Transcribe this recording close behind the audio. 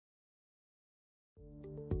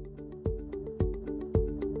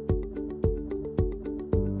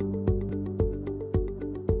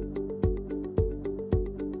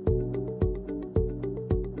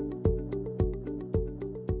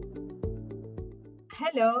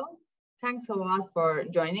Hello, thanks a lot for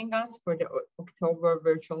joining us for the October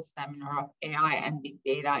virtual seminar of AI and Big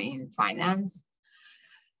Data in Finance.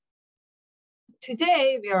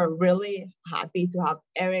 Today, we are really happy to have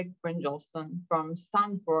Erik Brynjolfsson from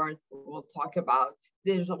Stanford, who will talk about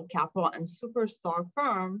digital capital and superstar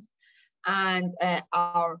firms, and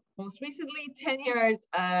our most recently tenured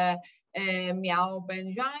Miao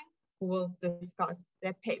Zhang, who will discuss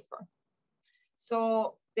the paper.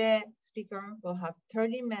 So the speaker will have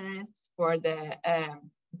 30 minutes for the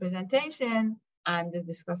presentation, and the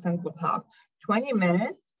discussant will have 20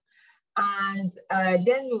 minutes. And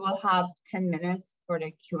then we will have 10 minutes for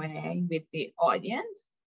the Q&A with the audience.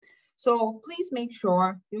 So please make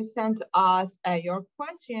sure you send us your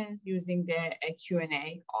questions using the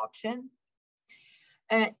Q&A option.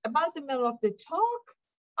 About the middle of the talk,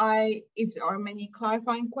 if there are many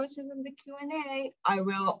clarifying questions in the Q&A, I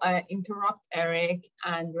will interrupt Erik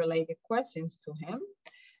and relay the questions to him.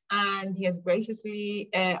 And he has graciously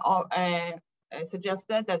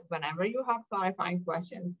suggested that whenever you have clarifying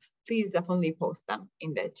questions, please definitely post them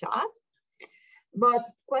in the chat. But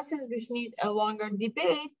questions which need a longer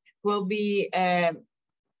debate will be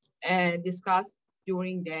discussed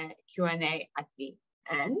during the Q&A at the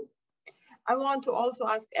end. I want to also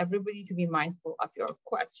ask everybody to be mindful of your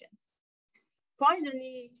questions.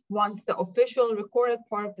 Finally, once the official recorded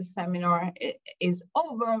part of the seminar is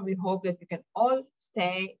over, we hope that you can all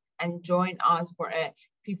stay and join us for a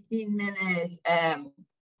 15-minute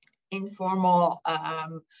informal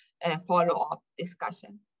follow-up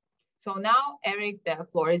discussion. So now, Erik, the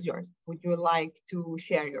floor is yours. Would you like to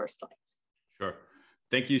share your slides? Sure.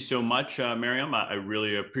 Thank you so much, Maryam. I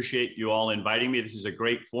really appreciate you all inviting me. This is a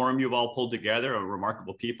great forum you've all pulled together, of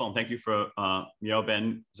remarkable people. And thank you for Miao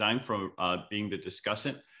Zhang for being the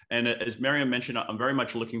discussant. And as Maryam mentioned, I'm very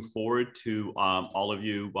much looking forward to all of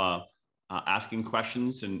you asking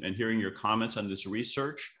questions and hearing your comments on this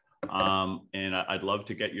research. And I'd love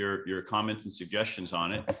to get your comments and suggestions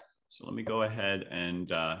on it. So let me go ahead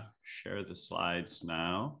and share the slides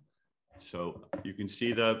now. So you can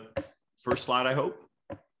see the first slide, I hope.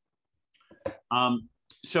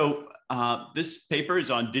 This paper is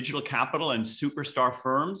on digital capital and superstar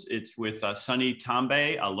firms. It's with Sunny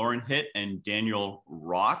Tambe, Lauren Hitt, and Daniel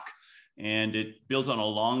Rock. And it builds on a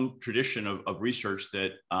long tradition of research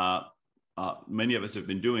that many of us have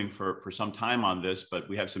been doing for some time on this, but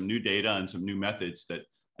we have some new data and some new methods that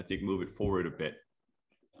I think move it forward a bit.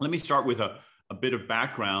 Let me start with a bit of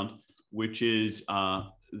background, which is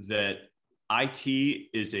that IT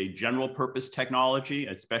is a general purpose technology,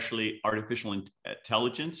 especially artificial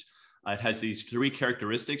intelligence. It has these three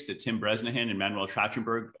characteristics that Tim Bresnahan and Manuel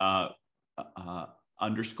Trachtenberg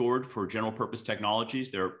underscored for general purpose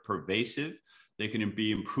technologies. They're pervasive, they can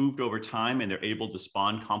be improved over time, and they're able to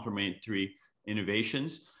spawn complementary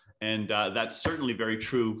innovations. And that's certainly very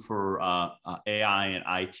true for AI and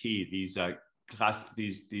IT.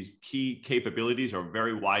 These key capabilities are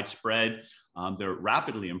very widespread. They're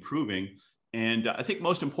rapidly improving. And I think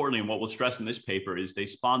most importantly, and what we'll stress in this paper, is they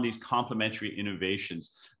spawn these complementary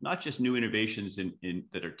innovations, not just new innovations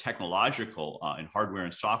that are technological in hardware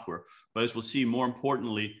and software, but as we'll see, more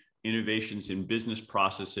importantly, innovations in business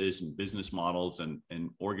processes and business models and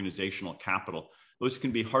organizational capital. Those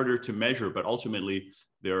can be harder to measure, but ultimately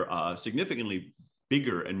they're significantly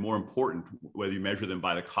bigger and more important, whether you measure them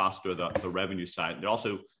by the cost or the revenue side. They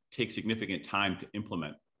also take significant time to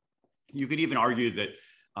implement. You could even argue that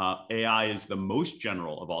AI is the most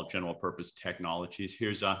general of all general purpose technologies.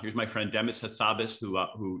 Here's my friend Demis Hassabis,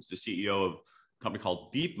 who's the CEO of a company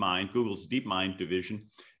called DeepMind, Google's DeepMind division.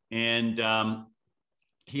 And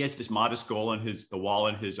he has this modest goal on the wall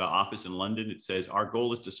in his office in London. It says, our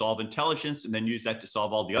goal is to solve intelligence and then use that to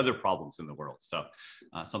solve all the other problems in the world. So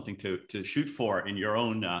something to shoot for in your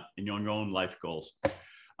own life goals.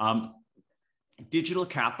 Digital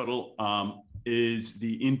capital is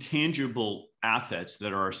the intangible assets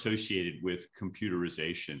that are associated with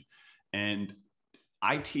computerization. And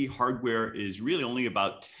IT hardware is really only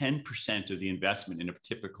about 10% of the investment in a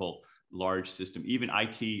typical large system, even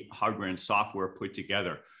IT hardware and software put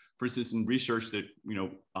together. For instance, in research that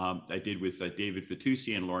I did with David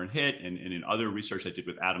Fitoussi and Lauren Hitt, and in other research I did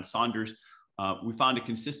with Adam Saunders, we found a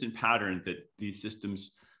consistent pattern that these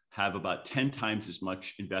systems have about 10 times as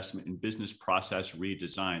much investment in business process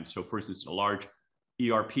redesign. So for instance, a large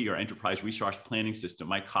ERP or enterprise resource planning system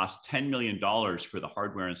might cost $10 million for the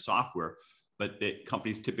hardware and software, but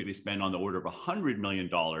companies typically spend on the order of $100 million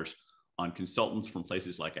on consultants from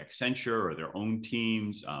places like Accenture or their own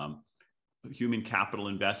teams, human capital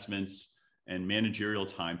investments, and managerial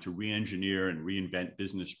time to re-engineer and reinvent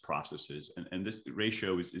business processes. And this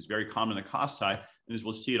ratio is very common on the cost side. And as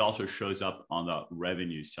we'll see, it also shows up on the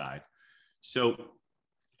revenue side. So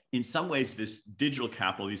in some ways, this digital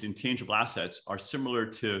capital, these intangible assets, are similar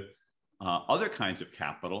to other kinds of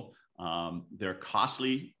capital. They're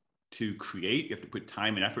costly to create. You have to put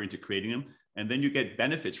time and effort into creating them. And then you get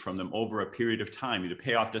benefits from them over a period of time. The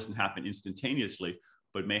payoff doesn't happen instantaneously,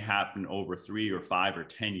 but may happen over 3 or 5 or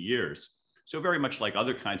 10 years. So very much like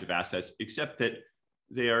other kinds of assets, except that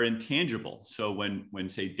they are intangible. So when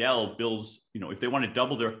say Dell builds, if they want to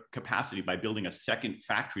double their capacity by building a second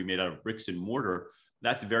factory made out of bricks and mortar,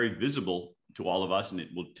 that's very visible to all of us, and it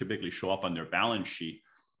will typically show up on their balance sheet.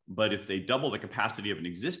 But if they double the capacity of an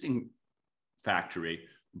existing factory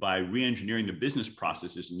by re-engineering the business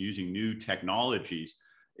processes and using new technologies,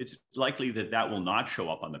 it's likely that that will not show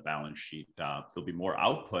up on the balance sheet. There'll be more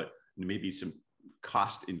output and maybe some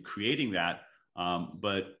cost in creating that,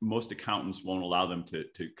 but most accountants won't allow them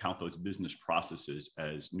to count those business processes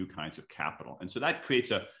as new kinds of capital. And so that creates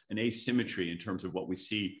an asymmetry in terms of what we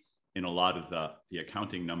see in a lot of the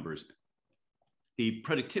accounting numbers. The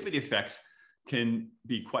productivity effects can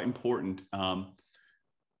be quite important.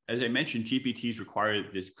 As I mentioned, GPTs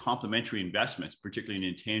require this complementary investments, particularly in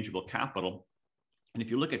intangible capital. And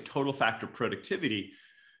if you look at total factor productivity,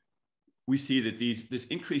 we see that this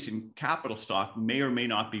increase in capital stock may or may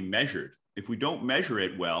not be measured. If we don't measure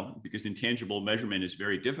it well, because intangible measurement is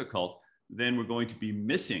very difficult, then we're going to be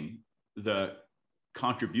missing the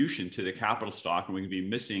contribution to the capital stock, and we're going to be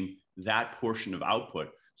missing that portion of output.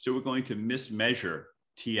 So we're going to mismeasure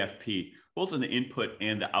TFP, both on the input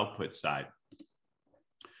and the output side.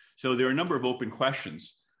 So there are a number of open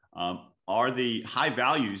questions. Are the high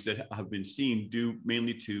values that have been seen due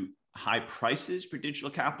mainly to high prices for digital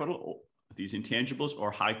capital, these intangibles,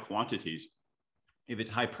 or high quantities? If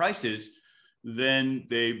it's high prices, then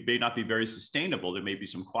they may not be very sustainable. There may be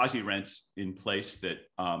some quasi-rents in place that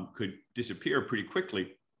could disappear pretty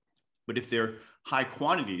quickly. But if they're high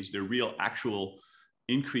quantities, they're real actual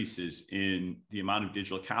increases in the amount of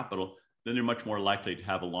digital capital, then they're much more likely to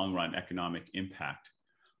have a long-run economic impact.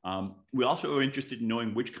 We also are interested in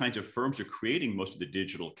knowing which kinds of firms are creating most of the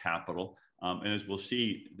digital capital. And as we'll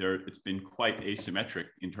see, it's been quite asymmetric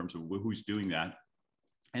in terms of who's doing that.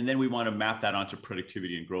 And then we want to map that onto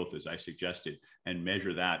productivity and growth, as I suggested, and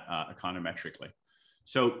measure that econometrically.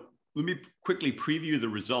 So let me quickly preview the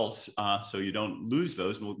results so you don't lose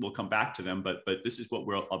those. We'll come back to them, but this is what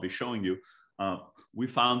I'll be showing you. We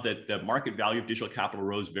found that the market value of digital capital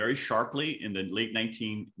rose very sharply in the late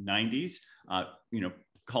 1990s,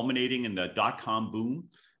 culminating in the dot-com boom.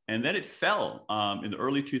 And then it fell in the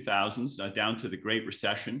early 2000s down to the Great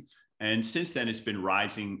Recession. And since then, it's been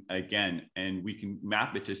rising again. And we can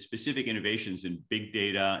map it to specific innovations in big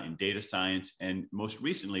data and data science. And most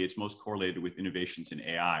recently, it's most correlated with innovations in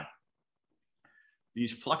AI.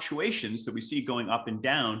 These fluctuations that we see going up and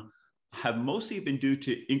down have mostly been due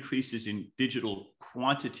to increases in digital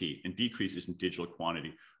quantity and decreases in digital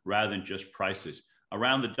quantity rather than just prices.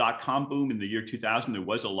 Around the dot-com boom in the year 2000, there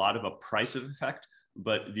was a lot of a price effect,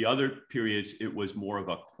 but the other periods, it was more of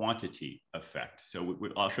a quantity effect. So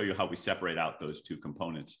I'll show you how we separate out those two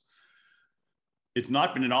components. It's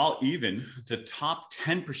not been at all even. The top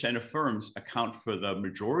 10% of firms account for the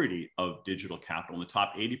majority of digital capital, and the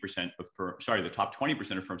top 80% of firms, the top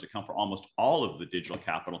 20% of firms account for almost all of the digital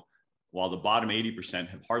capital, while the bottom 80%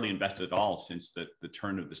 have hardly invested at all since the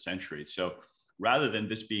turn of the century. So rather than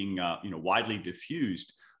this being widely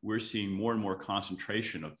diffused, we're seeing more and more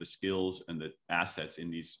concentration of the skills and the assets in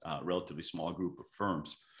these relatively small group of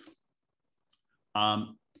firms.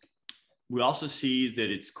 We also see that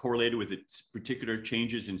it's correlated with its particular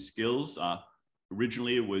changes in skills.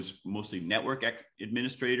 Originally, it was mostly network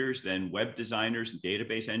administrators, then web designers and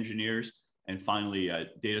database engineers, and finally,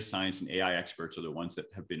 data science and AI experts are the ones that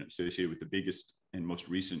have been associated with the biggest and most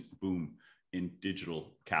recent boom in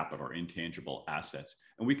digital capital or intangible assets.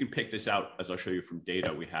 And we can pick this out, as I'll show you, from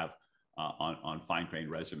data we have on fine-grained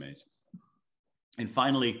resumes. And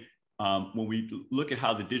finally, when we look at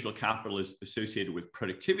how the digital capital is associated with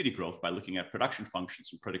productivity growth by looking at production functions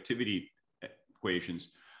and productivity equations,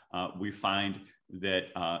 we find that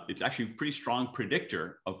it's actually a pretty strong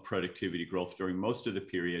predictor of productivity growth during most of the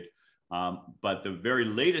period. But the very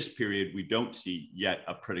latest period, we don't see yet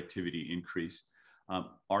a productivity increase.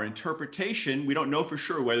 Our interpretation, we don't know for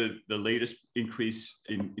sure whether the latest increase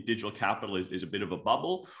in digital capital is a bit of a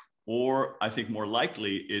bubble, or I think more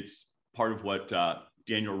likely it's part of what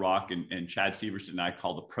Daniel Rock and Chad Severson and I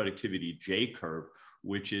call the productivity J curve,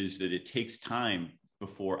 which is that it takes time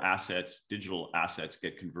before digital assets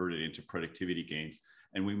get converted into productivity gains.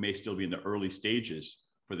 and we may still be in the early stages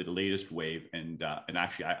for the latest wave. And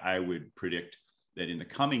actually, I would predict that in the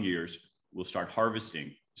coming years, we'll start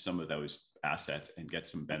harvesting some of those assets and get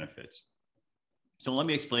some benefits. So let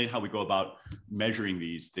me explain how we go about measuring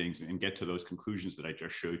these things and get to those conclusions that I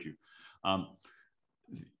just showed you.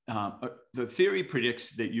 The theory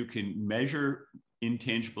predicts that you can measure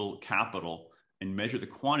intangible capital and measure the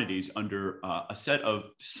quantities under a set of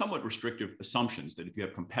somewhat restrictive assumptions, that if you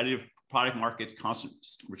have competitive product markets, constant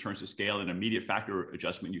returns to scale, and immediate factor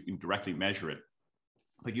adjustment, you can directly measure it.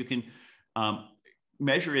 But you can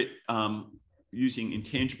measure it using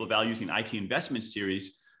intangible value, using IT investment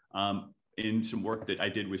series, in some work that I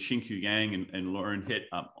did with Yang and Lauren Hitt,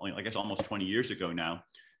 I guess almost 20 years ago now.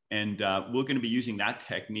 And we're going to be using that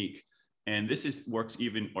technique. And this works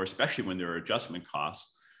even, or especially when there are adjustment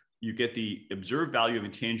costs. You get the observed value of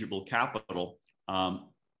intangible capital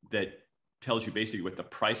that tells you basically what the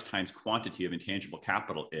price times quantity of intangible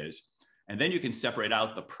capital is. And then you can separate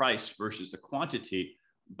out the price versus the quantity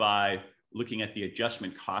by looking at the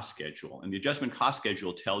adjustment cost schedule. And the adjustment cost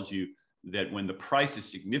schedule tells you that when the price is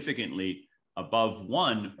significantly above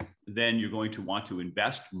 1, then you're going to want to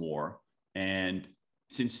invest more. And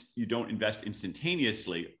since you don't invest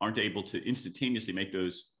instantaneously, aren't able to instantaneously make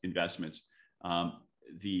those investments,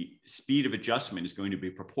 the speed of adjustment is going to be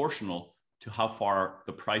proportional to how far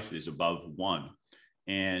the price is above 1.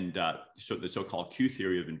 And so the so-called Q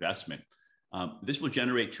theory of investment. This will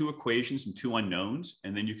generate 2 equations and 2 unknowns,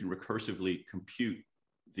 and then you can recursively compute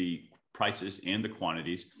the prices and the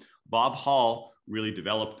quantities. Bob Hall really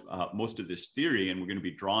developed most of this theory, and we're going to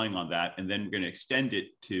be drawing on that, and then we're going to extend it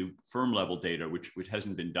to firm level data, which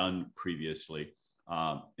hasn't been done previously.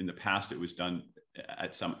 In the past, it was done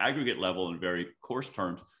at some aggregate level in very coarse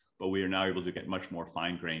terms, but we are now able to get much more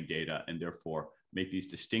fine-grained data and therefore make these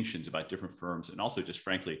distinctions about different firms, and also just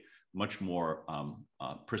frankly, much more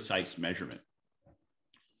precise measurement.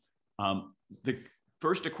 The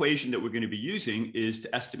first equation that we're going to be using is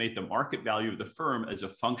to estimate the market value of the firm as a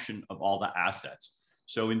function of all the assets.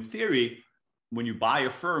 So in theory, when you buy a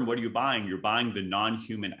firm, what are you buying? You're buying the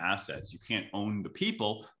non-human assets. You can't own the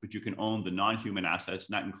people, but you can own the non-human assets.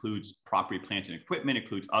 And that includes property, plant, and equipment,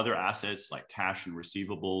 includes other assets like cash and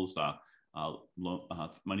receivables,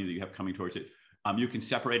 money that you have coming towards it. You can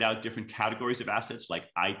separate out different categories of assets like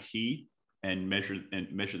IT and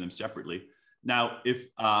measure them separately. Now, if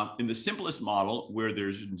in the simplest model where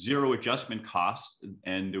there's 0 adjustment costs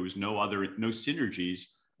and there was no synergies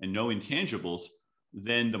and no intangibles,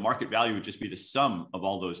 then the market value would just be the sum of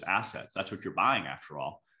all those assets. That's what you're buying after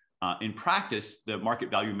all. In practice, the market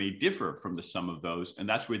value may differ from the sum of those, and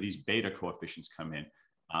that's where these beta coefficients come in.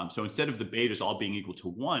 So instead of the betas all being equal to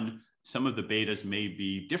 1, some of the betas may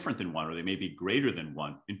be different than 1, or they may be greater than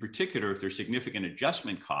 1. In particular, if there's significant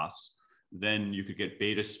adjustment costs, then you could get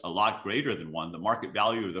betas a lot greater than 1. The market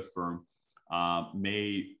value of the firm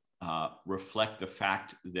may reflect the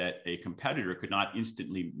fact that a competitor could not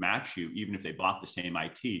instantly match you, even if they bought the same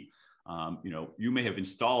IT. You may have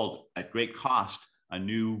installed at great cost a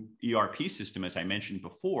new ERP system, as I mentioned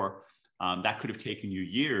before. That could have taken you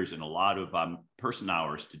years and a lot of person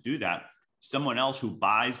hours to do that. Someone else who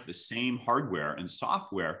buys the same hardware and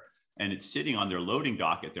software and it's sitting on their loading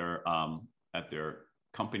dock at their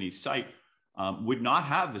company's site would not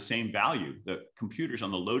have the same value. The computers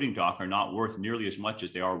on the loading dock are not worth nearly as much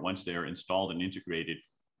as they are once they're installed and integrated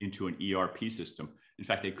into an ERP system. In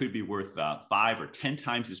fact, they could be worth 5 or 10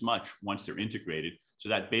 times as much once they're integrated. So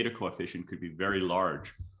that beta coefficient could be very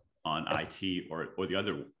large on IT or the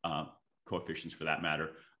other coefficients for that matter.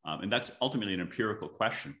 And that's ultimately an empirical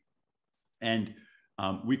question. And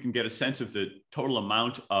we can get a sense of the total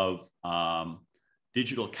amount of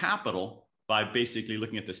digital capital by basically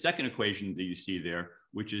looking at the second equation that you see there,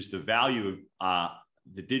 which is the value of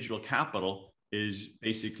the digital capital is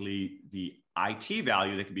basically the IT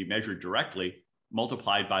value that can be measured directly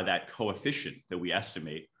multiplied by that coefficient that we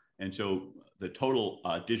estimate. And so the total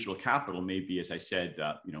digital capital may be, as I said,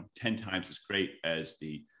 10 times as great as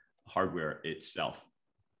the hardware itself.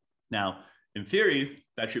 Now, in theory,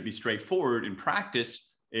 that should be straightforward. In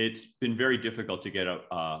practice, it's been very difficult to get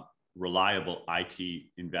a reliable IT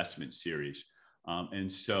investment series.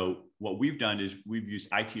 And so what we've done is we've used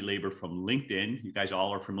IT labor from LinkedIn. You guys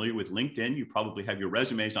all are familiar with LinkedIn. You probably have your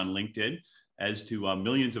resumes on LinkedIn, as do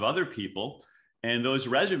millions of other people. And those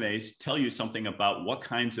resumes tell you something about what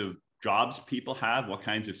kinds of jobs people have, what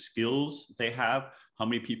kinds of skills they have, how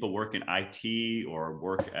many people work in IT or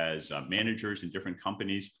work as managers in different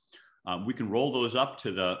companies. We can roll those up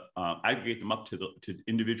to aggregate them up to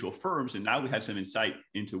individual firms. And now we have some insight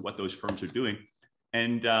into what those firms are doing.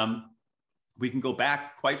 And we can go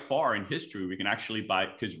back quite far in history. We can actually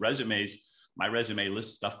because resumes, my resume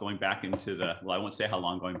lists stuff going back into well, I won't say how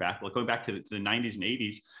long going back, well, going back to the 90s and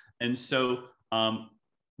 80s. And so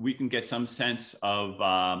we can get some sense of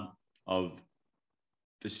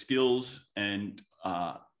the skills and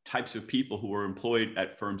types of people who were employed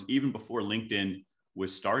at firms even before LinkedIn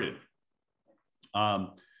was started.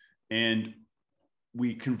 And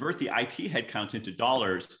we convert the IT headcounts into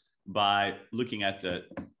dollars by looking at the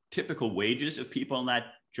typical wages of people in that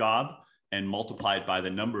job and multiply it by the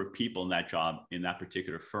number of people in that job in that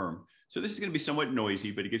particular firm. So this is going to be somewhat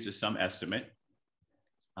noisy, but it gives us some estimate.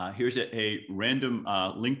 Here's a random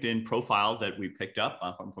LinkedIn profile that we picked up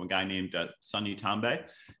from a guy named Sunny Tambe.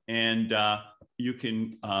 And you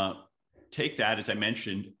can take that, as I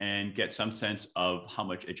mentioned, and get some sense of how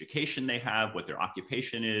much education they have, what their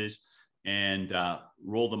occupation is, and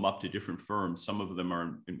roll them up to different firms. Some of them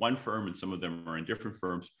are in one firm and some of them are in different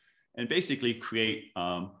firms, and basically create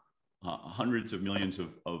hundreds of millions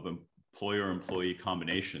of employer-employee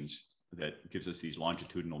combinations that gives us these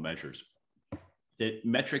longitudinal measures. The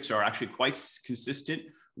metrics are actually quite consistent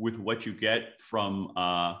with what you get from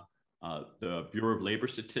the Bureau of Labor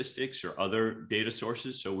Statistics or other data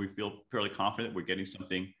sources. So we feel fairly confident we're getting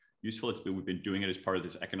something useful. We've been doing it as part of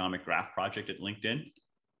this economic graph project at LinkedIn.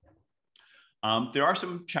 There are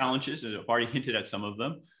some challenges, and I've already hinted at some of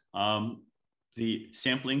them. The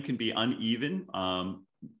sampling can be uneven.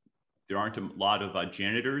 There aren't a lot of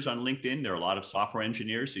janitors on LinkedIn. There are a lot of software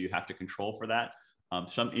engineers, so you have to control for that.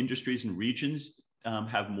 Some industries and regions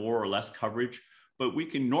have more or less coverage, but we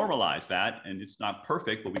can normalize that, and it's not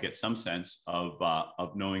perfect, but we get some sense of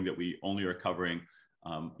knowing that we only are covering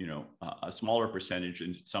a smaller percentage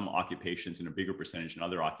in some occupations and a bigger percentage in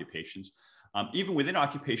other occupations. Even within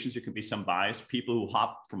occupations, there can be some bias. People who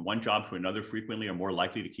hop from one job to another frequently are more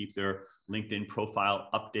likely to keep their LinkedIn profile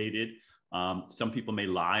updated. Some people may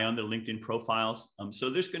lie on their LinkedIn profiles. So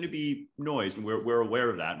there's going to be noise, and we're aware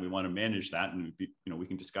of that, and we want to manage that. And we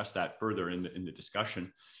can discuss that further in the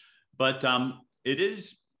discussion. But it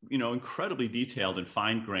is incredibly detailed and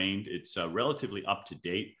fine-grained. It's relatively up to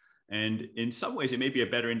date. And in some ways, it may be a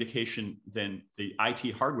better indication than the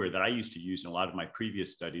IT hardware that I used to use in a lot of my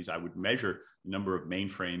previous studies. I would measure the number of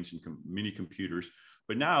mainframes and mini computers.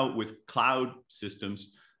 But now with cloud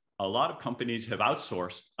systems, a lot of companies have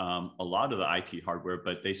outsourced a lot of the IT hardware,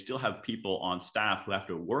 but they still have people on staff who have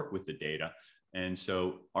to work with the data. And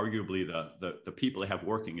so arguably the people they have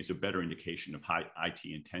working is a better indication of how IT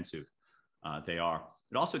intensive they are.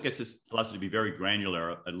 It also allows us to be very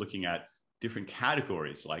granular at looking at different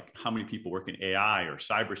categories, like how many people work in AI or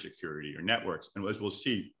cybersecurity or networks. And as we'll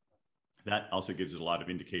see, that also gives us a lot of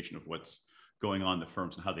indication of what's going on in the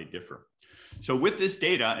firms and how they differ. So with this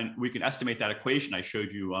data, and we can estimate that equation I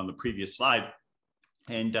showed you on the previous slide,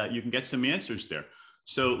 and you can get some answers there.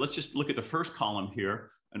 So let's just look at the first column here,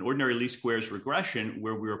 an ordinary least squares regression,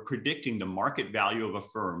 where we're predicting the market value of a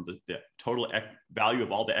firm, the total value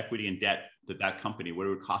of all the equity and debt that company, what it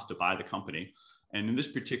would cost to buy the company. And in this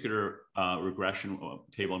particular regression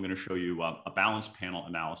table, I'm going to show you a balanced panel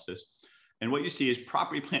analysis. And what you see is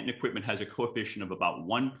property, plant, and equipment has a coefficient of about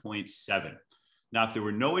 1.7. Now, if there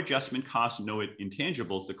were no adjustment costs, no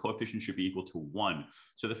intangibles, the coefficient should be equal to 1.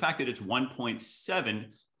 So the fact that it's 1.7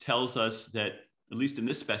 tells us that, at least in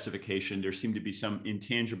this specification, there seem to be some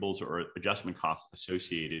intangibles or adjustment costs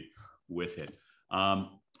associated with it.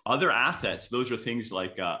 Other assets, those are things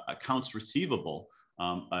like accounts receivable,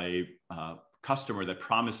 a customer that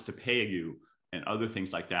promised to pay you, and other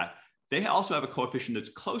things like that. They also have a coefficient that's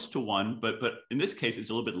close to 1, but in this case, it's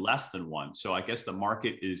a little bit less than 1. So I guess the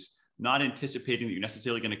market is not anticipating that you're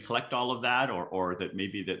necessarily going to collect all of that, or that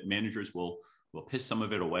maybe that managers will piss some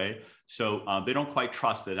of it away. So they don't quite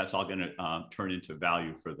trust that that's all going to turn into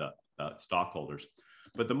value for the stockholders.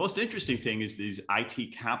 But the most interesting thing is these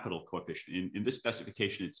IT capital coefficient. In this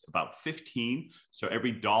specification, it's about 15. So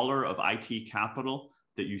every dollar of IT capital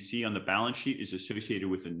that you see on the balance sheet is associated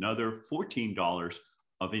with another $14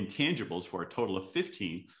 of intangibles for a total of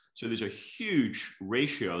 15. So there's a huge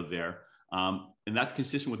ratio there. And that's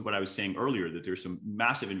consistent with what I was saying earlier, that there's some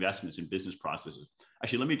massive investments in business processes.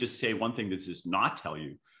 Actually, let me just say one thing that this does not tell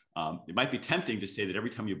you. It might be tempting to say that every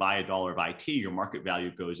time you buy a dollar of IT, your market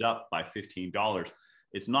value goes up by $15.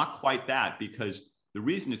 It's not quite that, because the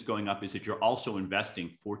reason it's going up is that you're also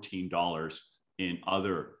investing $14 in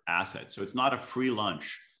other assets. So it's not a free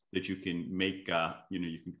lunch that you can make,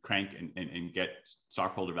 you can crank and get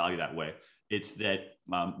stockholder value that way. It's that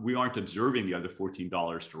we aren't observing the other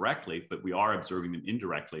 $14 directly, but we are observing them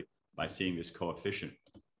indirectly by seeing this coefficient.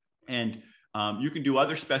 And you can do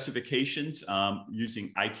other specifications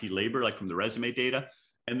using IT labor, like from the resume data.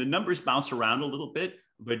 And the numbers bounce around a little bit,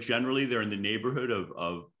 but generally they're in the neighborhood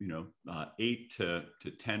of $8 to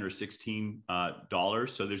 $10 or $16.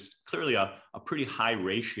 So there's clearly a pretty high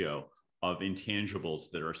ratio of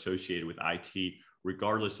intangibles that are associated with IT,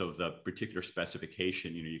 regardless of the particular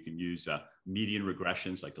specification. You can use median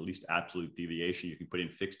regressions, like the least absolute deviation. You can put in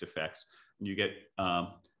fixed effects, and you get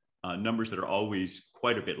numbers that are always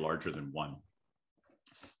quite a bit larger than 1.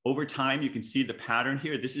 Over time, you can see the pattern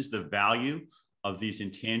here. This is the value of these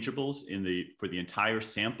intangibles for the entire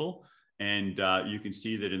sample. And you can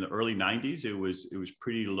see that in the early 90s, it was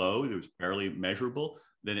pretty low. It was barely measurable.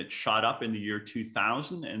 Then it shot up in the year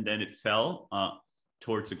 2000, and then it fell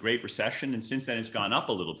towards the Great Recession. And since then, it's gone up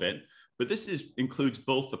a little bit. But this includes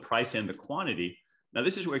both the price and the quantity. Now,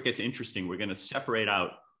 this is where it gets interesting. We're going to separate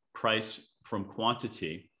out price from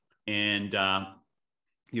quantity. And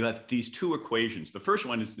you have these two equations. The first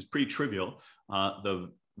one is pretty trivial.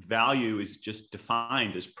 The value is just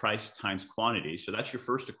defined as price times quantity. So that's your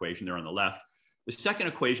first equation there on the left. The second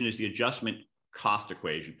equation is the adjustment cost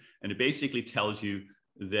equation. And it basically tells you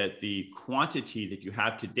that the quantity that you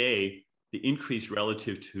have today, the increase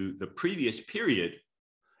relative to the previous period,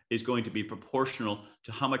 is going to be proportional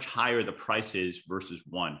to how much higher the price is versus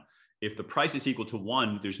 1. If the price is equal to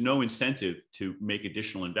 1, there's no incentive to make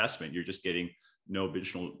additional investment. You're just getting no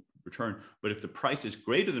additional return. But if the price is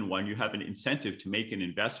greater than 1, you have an incentive to make an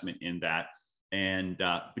investment in that. And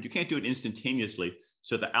but you can't do it instantaneously.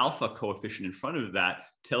 So the alpha coefficient in front of that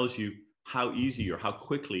tells you how easy or how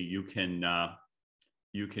quickly you can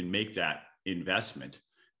make that investment.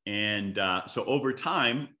 And so over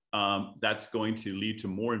time, that's going to lead to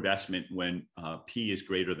more investment when P is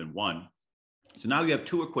greater than 1. So now you have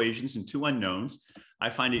two equations and two unknowns. I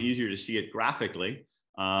find it easier to see it graphically.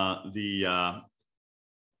 The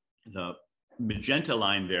magenta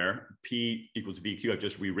line there, P equals BQ, I've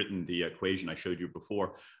just rewritten the equation I showed you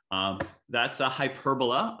before. That's a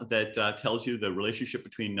hyperbola that tells you the relationship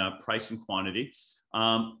between price and quantity.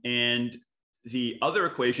 And the other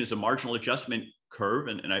equation is a marginal adjustment curve,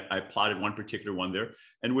 and I plotted one particular one there.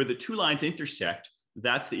 And where the two lines intersect,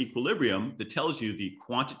 that's the equilibrium that tells you the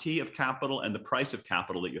quantity of capital and the price of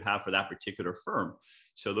capital that you have for that particular firm.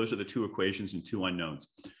 So those are the two equations and two unknowns.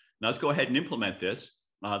 Now let's go ahead and implement this.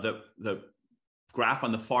 The graph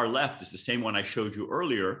on the far left is the same one I showed you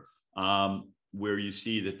earlier, where you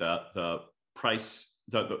see that the price,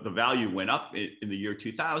 the value went up in the year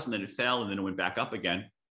 2000, then it fell, and then it went back up again.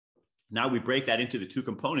 Now we break that into the two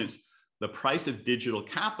components. The price of digital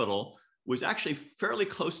capital was actually fairly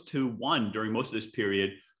close to 1 during most of this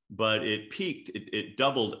period, but it peaked, it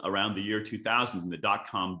doubled around the year 2000 in the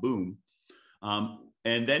dot-com boom.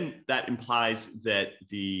 And then that implies that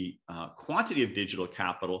the quantity of digital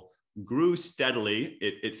capital grew steadily.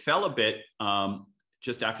 It fell a bit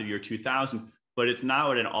just after the year 2000, but it's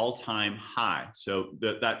now at an all-time high. So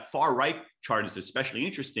that far right chart is especially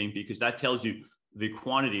interesting because that tells you the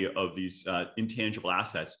quantity of these intangible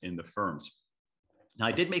assets in the firms. Now,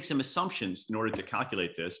 I did make some assumptions in order to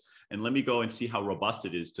calculate this, and let me go and see how robust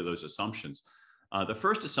it is to those assumptions. The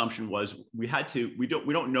first assumption was we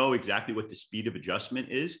don't know exactly what the speed of adjustment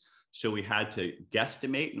is, so we had to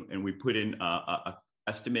guesstimate, and we put in an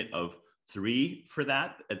estimate of 3 for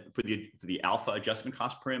that for the alpha adjustment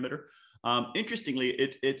cost parameter. Interestingly,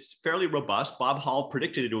 it's fairly robust. Bob Hall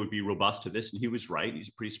predicted it would be robust to this, and he was right. He's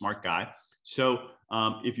a pretty smart guy. So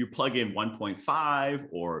if you plug in 1.5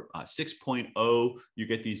 or 6.0, you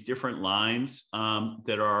get these different lines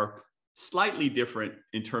that are slightly different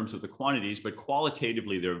in terms of the quantities, but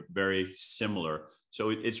qualitatively they're very similar. So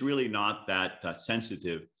it's really not that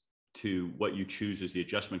sensitive to what you choose as the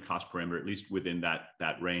adjustment cost parameter, at least within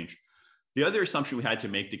that range. The other assumption we had to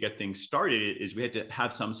make to get things started is we had to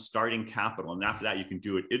have some starting capital. And after that, you can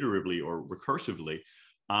do it iteratively or recursively.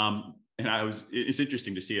 And it's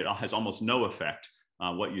interesting to see it has almost no effect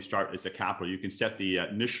what you start as a capital. You can set the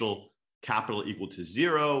initial capital equal to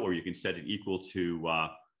 0, or you can set it equal to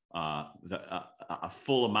a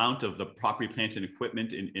full amount of the property, plant, and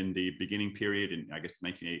equipment in the beginning period in, I guess,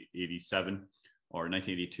 1987 or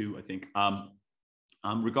 1982, I think.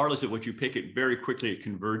 Regardless of what you pick, it very quickly it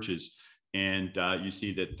converges, and you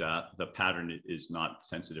see that the pattern is not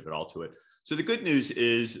sensitive at all to it. So the good news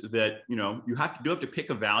is that you do have to pick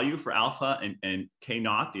a value for alpha and K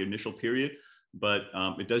naught, the initial period, but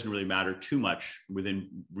it doesn't really matter too much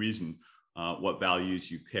within reason what values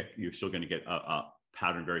you pick. You're still going to get a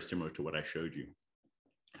pattern very similar to what I showed you.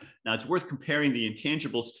 Now it's worth comparing the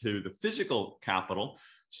intangibles to the physical capital.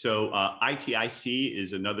 So ITIC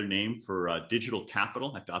is another name for digital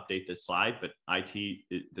capital. I have to update this slide, but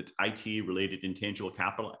that's IT related intangible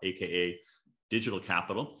capital, AKA digital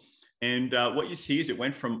capital. And what you see is it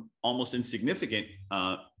went from almost insignificant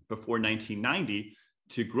before 1990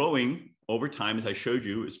 to growing over time, as I showed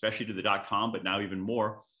you, especially to the .com, but now even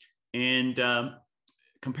more. And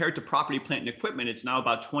compared to property, plant, and equipment, it's now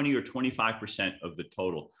about 20 or 25% of the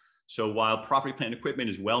total. So while property, plant, and equipment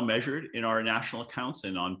is well measured in our national accounts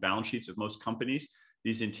and on balance sheets of most companies,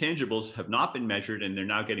 these intangibles have not been measured, and they're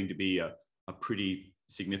now getting to be a pretty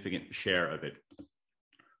significant share of it.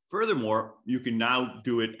 Furthermore, you can now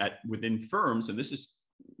do it within firms, and this is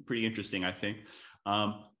pretty interesting, I think.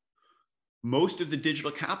 Most of the digital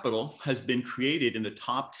capital has been created in the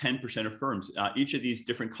top 10% of firms. Each of these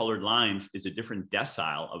different colored lines is a different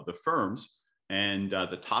decile of the firms. And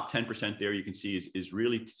the top 10% there you can see is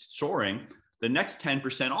really soaring. The next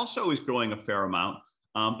 10% also is growing a fair amount,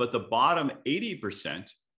 but the bottom 80%,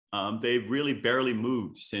 they've really barely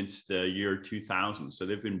moved since the year 2000. So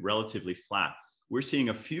they've been relatively flat. We're seeing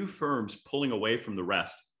a few firms pulling away from the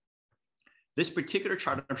rest. This particular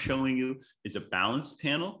chart I'm showing you is a balanced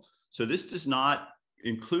panel. So this does not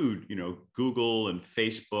include, Google and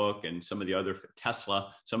Facebook and some of the other,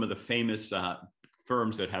 Tesla, some of the famous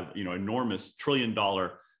firms that have, enormous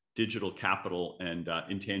trillion-dollar digital capital and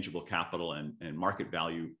intangible capital and market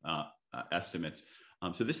value estimates.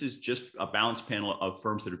 So this is just a balanced panel of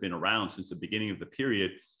firms that have been around since the beginning of the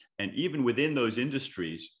period. And even within those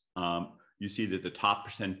industries, you see that the top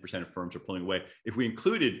 10% of firms are pulling away. If we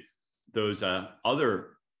included those other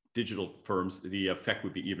digital firms, the effect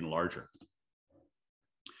would be even larger.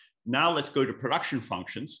 Now let's go to production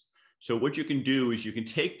functions. So what you can do is you can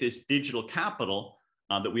take this digital capital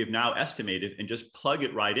that we have now estimated and just plug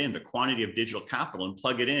it right in, the quantity of digital capital, and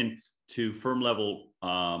plug it in to firm level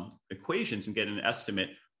equations and get an estimate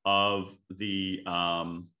of the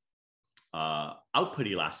output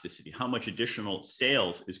elasticity, how much additional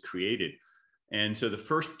sales is created. And so the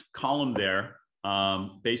first column there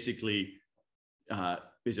basically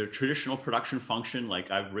is a traditional production function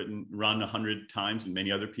like I've run 100 times and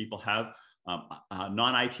many other people have.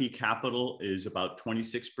 Non-IT capital is about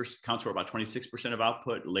 26%, counts for about 26% of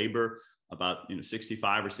output, labor about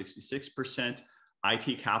 65 or 66%,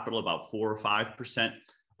 IT capital about 4 or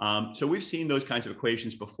 5%. So we've seen those kinds of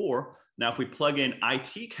equations before. Now, if we plug in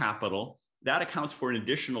IT capital, that accounts for an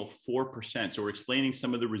additional 4%. So we're explaining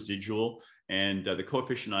some of the residual, and the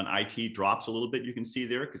coefficient on IT drops a little bit, you can see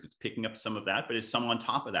there, because it's picking up some of that, but it's some on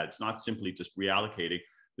top of that. It's not simply just reallocating.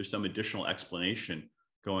 There's some additional explanation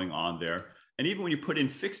going on there. And even when you put in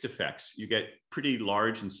fixed effects, you get pretty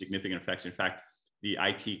large and significant effects. In fact, the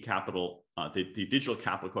IT capital, the digital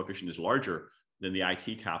capital coefficient is larger than the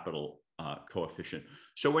IT capital coefficient.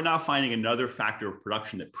 So we're now finding another factor of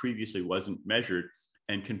production that previously wasn't measured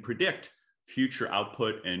and can predict future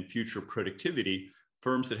output and future productivity.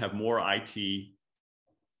 Firms that have more IT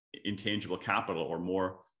intangible capital or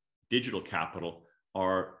more digital capital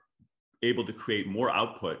are able to create more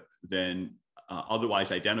output than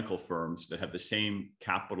otherwise identical firms that have the same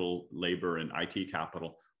capital, labor, and IT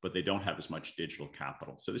capital, but they don't have as much digital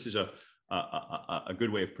capital. So this is a good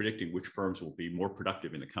way of predicting which firms will be more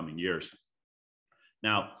productive in the coming years.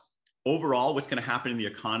 Now, overall, what's going to happen in the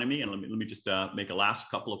economy, and let me just make a last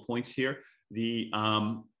couple of points here.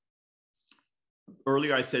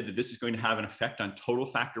 Earlier I said that this is going to have an effect on total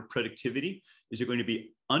factor productivity. Is it going to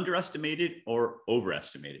be underestimated or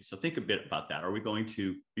overestimated? So think a bit about that. Are we going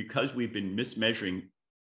to, because we've been mismeasuring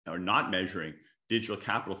or not measuring digital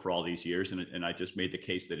capital for all these years, and I just made the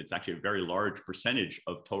case that it's actually a very large percentage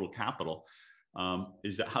of total capital,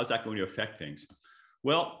 how's that going to affect things?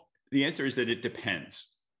 Well, the answer is that it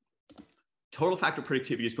depends. Total factor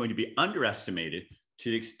productivity is going to be underestimated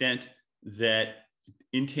to the extent that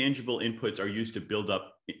intangible inputs are used to build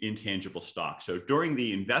up intangible stock. So during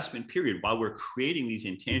the investment period, while we're creating these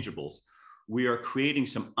intangibles, we are creating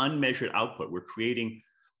some unmeasured output. We're creating,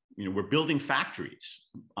 we're building factories,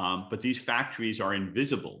 but these factories are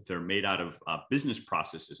invisible. They're made out of business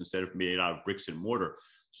processes instead of made out of bricks and mortar.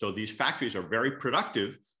 So these factories are very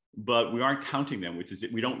productive, but we aren't counting them, which is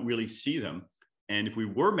that we don't really see them. And if we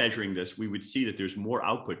were measuring this, we would see that there's more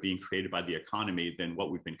output being created by the economy than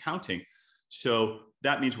what we've been counting. So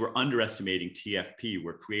that means we're underestimating TFP.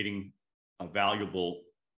 We're creating a valuable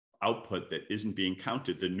output that isn't being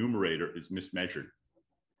counted. The numerator is mismeasured.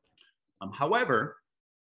 However,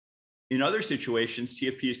 in other situations,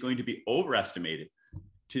 TFP is going to be overestimated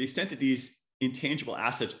to the extent that these intangible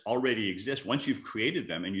assets already exist. Once you've created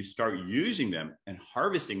them and you start using them and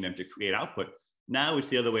harvesting them to create output, now it's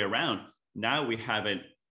the other way around. Now we have an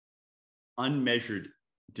unmeasured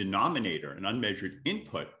denominator, an unmeasured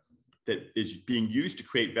input that is being used to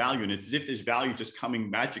create value. And it's as if this value is just coming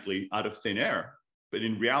magically out of thin air. But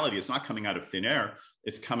in reality, it's not coming out of thin air.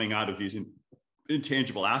 It's coming out of these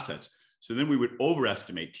intangible assets. So then we would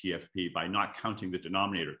overestimate TFP by not counting the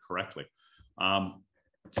denominator correctly.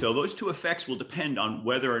 So those two effects will depend on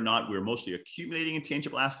whether or not we're mostly accumulating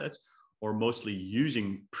intangible assets or mostly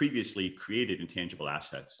using previously created intangible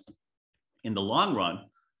assets. In the long run,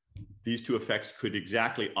 these two effects could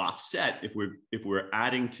exactly offset if we're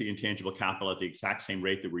adding to intangible capital at the exact same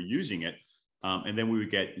rate that we're using it, and then we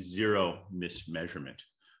would get zero mismeasurement.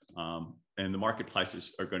 And the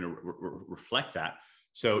marketplaces are going to reflect that.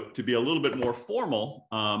 So to be a little bit more formal.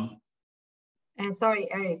 And sorry,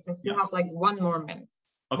 Erik, just you have like 1 more minute.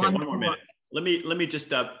 Okay, one more minute. Let me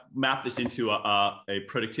just map this into a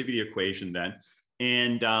productivity equation then.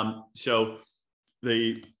 And so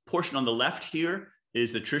the portion on the left here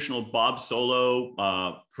is the traditional Bob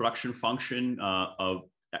Solow production function of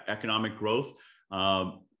economic growth,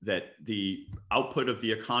 that the output of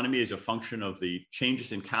the economy is a function of the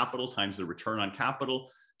changes in capital times the return on capital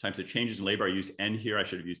times the changes in labor. I used N here. I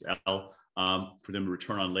should have used L for them to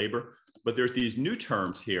return on labor. But there's these new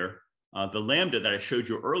terms here. The lambda that I showed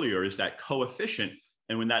you earlier is that coefficient.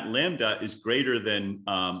 And when that lambda is greater than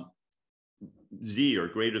Z or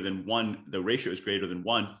greater than 1, the ratio is greater than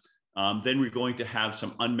 1, then we're going to have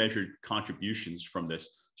some unmeasured contributions from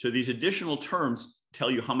this. So these additional terms tell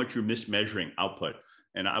you how much you're mismeasuring output.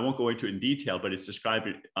 And I won't go into it in detail, but it's described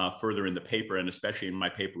further in the paper, and especially in my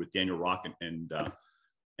paper with Daniel Rock and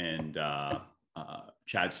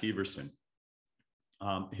Chad Severson.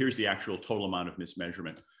 Here's the actual total amount of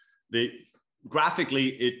mismeasurement. Graphically,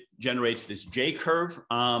 it generates this J curve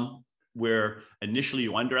where initially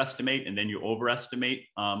you underestimate and then you overestimate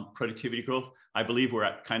productivity growth. I believe we're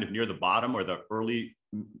at kind of near the bottom or the early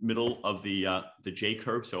middle of the J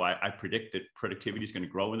curve. So I predict that productivity is going to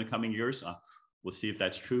grow in the coming years. We'll see if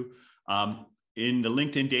that's true. In the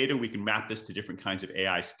LinkedIn data, we can map this to different kinds of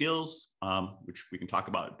AI skills, which we can talk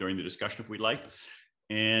about during the discussion if we'd like.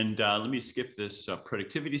 And let me skip this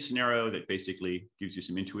productivity scenario that basically gives you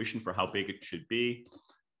some intuition for how big it should be,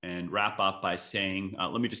 and wrap up by saying,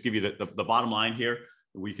 let me just give you the bottom line here.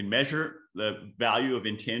 We can measure the value of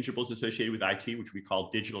intangibles associated with IT, which we call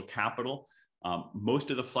digital capital. Most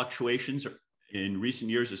of the fluctuations in recent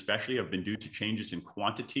years especially have been due to changes in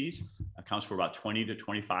quantities, accounts for about 20 to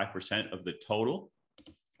 25% of the total.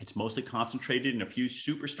 It's mostly concentrated in a few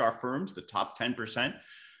superstar firms, the top 10%,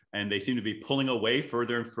 and they seem to be pulling away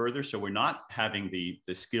further and further. So we're not having the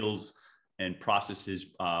skills and processes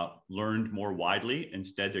learned more widely.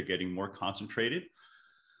 Instead, they're getting more concentrated.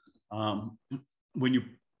 When you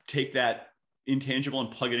take that intangible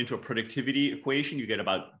and plug it into a productivity equation, you get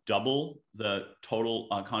about double the total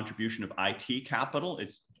contribution of IT capital.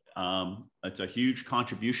 It's a huge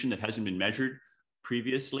contribution that hasn't been measured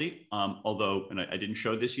previously, although, and I didn't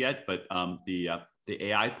show this yet, but the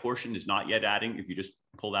AI portion is not yet adding. If you just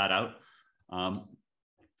pull that out,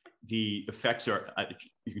 the effects are,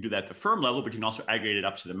 you can do that at the firm level, but you can also aggregate it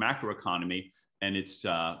up to the macroeconomy, and it's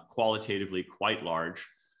qualitatively quite large.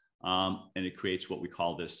 And it creates what we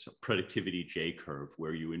call this productivity J curve,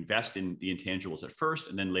 where you invest in the intangibles at first,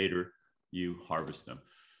 and then later you harvest them.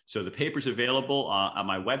 So the paper's available on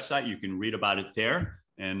my website. You can read about it there.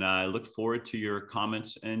 And I look forward to your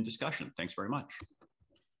comments and discussion. Thanks very much.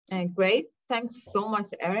 Great. Thanks so much,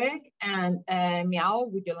 Erik. And Miao,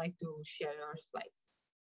 would you like to share your slides?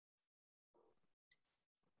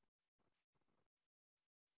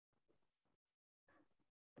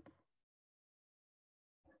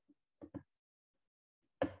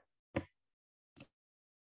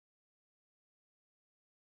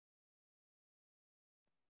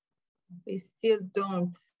 We still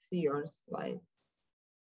don't see your slides.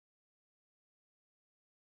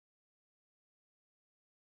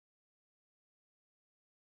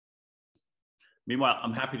 Meanwhile,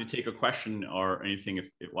 I'm happy to take a question or anything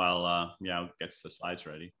while Miao gets the slides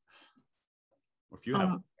ready. Or if you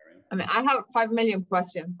have, I mean, I have 5 million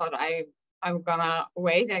questions, but I'm gonna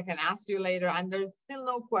wait. I can ask you later. And there's still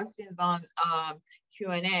no questions on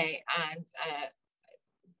Q&A, and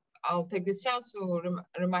I'll take this chance to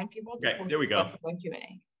remind people to post there we go. On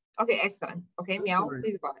Q&A. Okay, excellent. Okay, Miao,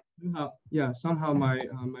 please go ahead. Yeah, somehow my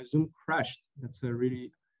Zoom crashed. That's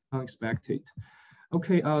really unexpected.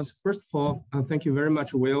 Okay, first of all, thank you very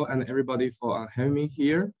much, Will, and everybody for having me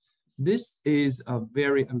here. This is a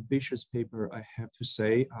very ambitious paper, I have to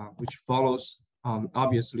say, which follows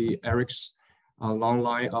obviously Erik's long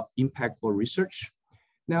line of impactful research.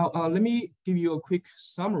 Now, let me give you a quick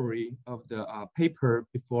summary of the paper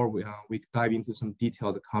before we dive into some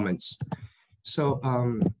detailed comments. So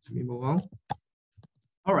let me move on.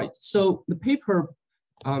 All right, so the paper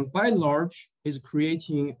by and large, is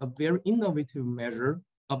creating a very innovative measure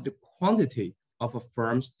of the quantity of a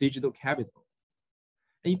firm's digital capital.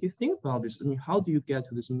 And if you think about this, I mean, how do you get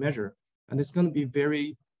to this measure? And it's going to be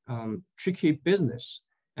very tricky business.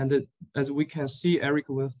 And as we can see, Erik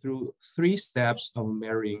went through 3 steps of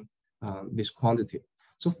measuring this quantity.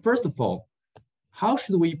 So first of all, how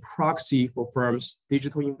should we proxy for firms'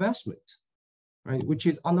 digital investment, right? Which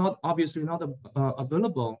is obviously not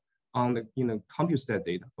available on the CompuStat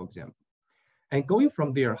data, for example. And going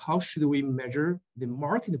from there, how should we measure the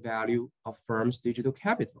market value of firms' digital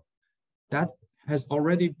capital? That has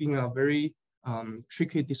already been a very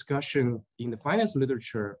tricky discussion in the finance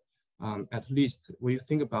literature, at least when you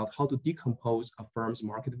think about how to decompose a firm's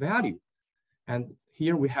market value. And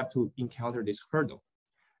here we have to encounter this hurdle.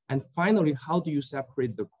 And finally, how do you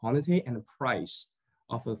separate the quantity and the price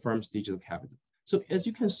of a firm's digital capital? So as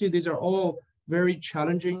you can see, these are all very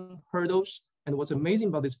challenging hurdles. And what's amazing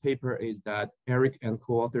about this paper is that Erik and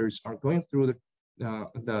co-authors are going through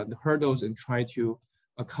the hurdles and try to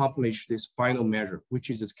accomplish this final measure, which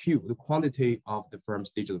is its Q, the quantity of the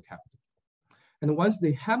firm's digital capital. And once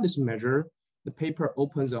they have this measure, the paper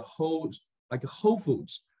opens a whole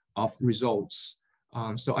foods of results.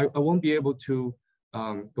 So I won't be able to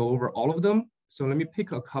go over all of them. So let me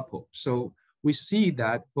pick a couple. So we see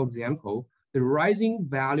that, for example, the rising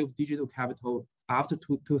value of digital capital after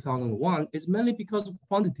 2001 is mainly because of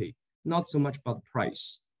quantity, not so much about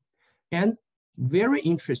price. And very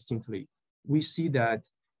interestingly, we see that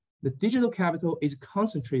the digital capital is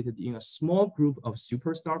concentrated in a small group of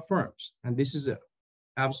superstar firms. And this is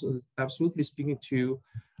absolutely speaking to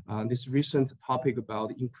this recent topic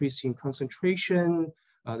about increasing concentration,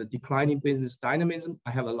 the declining business dynamism.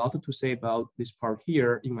 I have a lot to say about this part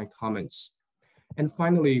here in my comments. And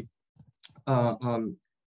finally,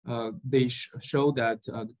 they show that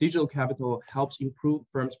the digital capital helps improve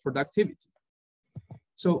firms' productivity.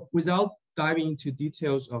 So without diving into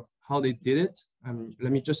details of how they did it,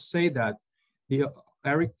 let me just say that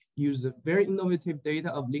Erik used a very innovative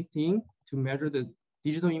data of LinkedIn to measure the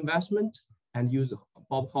digital investment and use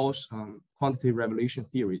Bob Hall's quantity revolution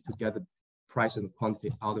theory to get the price and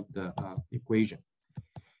quantity out of the equation.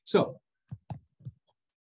 So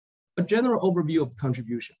a general overview of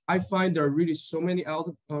contribution. I find there are really so many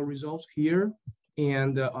results here.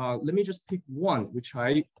 And let me just pick one, which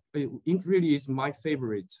it really is my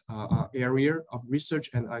favorite area of research,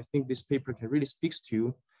 and I think this paper can really speak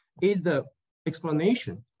to, is the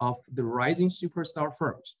explanation of the rising superstar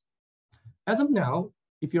firms. As of now,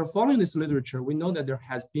 if you're following this literature, we know that there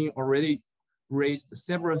has been already raised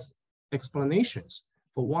several explanations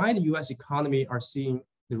for why the US economy are seeing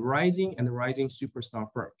the rising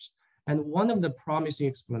superstar firms. And one of the promising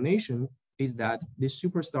explanations is that these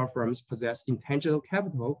superstar firms possess intangible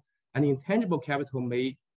capital, and intangible capital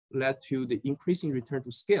may lead to the increasing return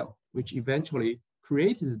to scale, which eventually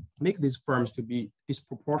make these firms to be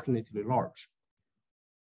disproportionately large.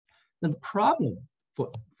 And the problem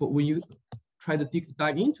for when you try to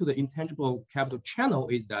dive into the intangible capital channel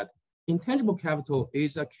is that intangible capital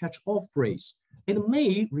is a catch-all phrase. It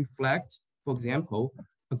may reflect, for example,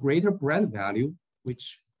 a greater brand value,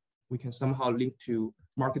 which we can somehow link to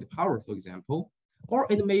market power, for example, or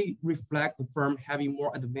it may reflect the firm having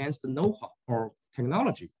more advanced know-how or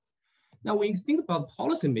technology. Now, when you think about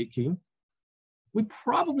policymaking, we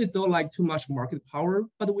probably don't like too much market power,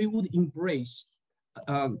 but we would embrace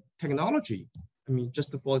technology,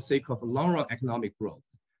 just for the sake of long-run economic growth.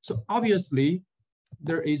 So obviously,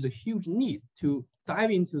 there is a huge need to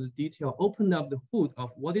dive into the detail, open up the hood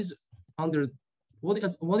of what is under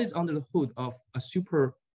the hood of a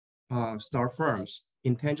super star firm's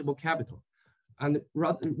intangible capital. And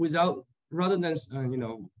rather than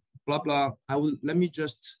blah blah, let me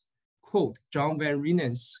just quote John Van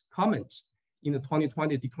Rienen's comments in the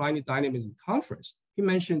 2020 Declining Dynamism Conference. He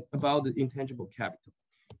mentioned about the intangible capital.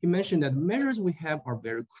 He mentioned that measures we have are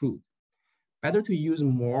very crude. Better to use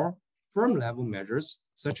more firm level measures,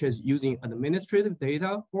 such as using administrative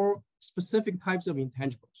data or specific types of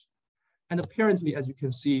intangibles. And apparently, as you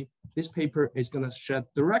can see, this paper is going to shed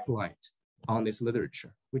direct light on this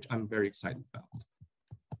literature, which I'm very excited about.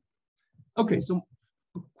 Okay, so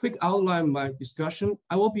a quick outline of my discussion.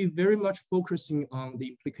 I will be very much focusing on the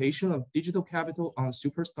implication of digital capital on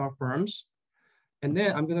superstar firms. And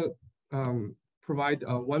then I'm going to provide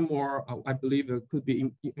one more, I believe it could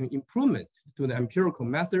be improvement to the empirical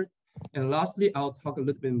method. And lastly, I'll talk a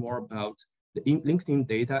little bit more about the LinkedIn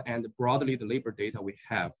data and broadly the labor data we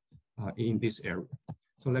have in this area.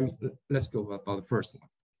 So let's go about the first one.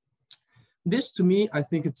 This to me, I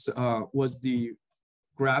think it's was the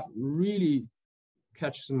graph really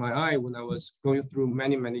catches my eye when I was going through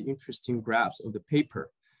many, many interesting graphs of the paper.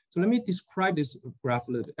 So let me describe this graph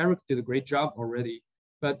a little. Erik did a great job already.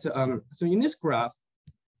 But so in this graph,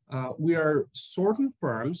 we are sorting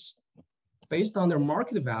firms based on their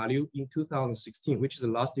market value in 2016, which is the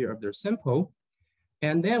last year of their sample.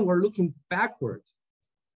 And then we're looking backward,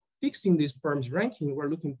 fixing these firms' ranking, we're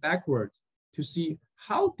looking backward to see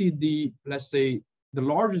how did the, let's say, the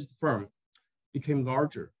largest firm became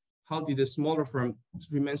larger? How did the smaller firm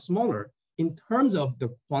remain smaller in terms of the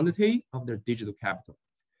quantity of their digital capital?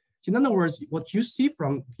 In other words, what you see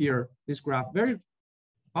from here, this graph very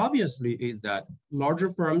obviously is that larger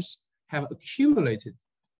firms have accumulated,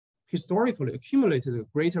 historically accumulated a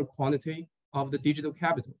greater quantity of the digital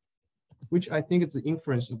capital, which I think is the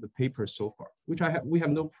inference of the paper so far, which we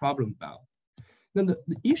have no problem about. Then the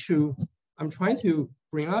issue I'm trying to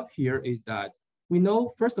bring up here is that we know,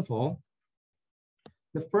 first of all,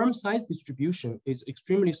 the firm size distribution is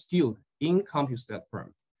extremely skewed in CompuStat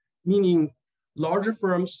firm, meaning larger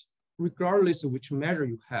firms, regardless of which measure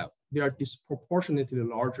you have, they are disproportionately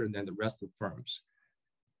larger than the rest of firms.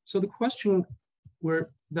 So the question where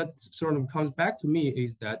that sort of comes back to me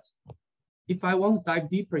is that if I want to dive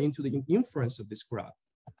deeper into the inference of this graph,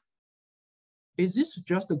 is this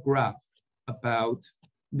just a graph about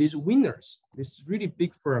these winners, these really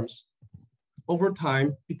big firms, over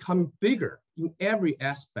time becoming bigger in every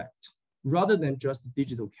aspect rather than just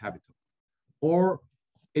digital capital? Or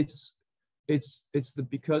it's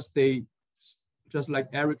because they, just like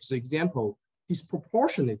Erik's example,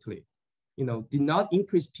 disproportionately, did not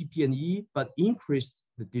increase PP&E, but increased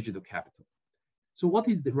the digital capital. So what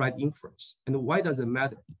is the right inference and why does it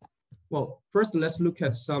matter? Well, first let's look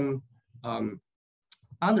at some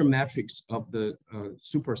other metrics of the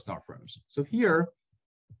superstar firms. So here,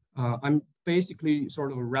 I'm basically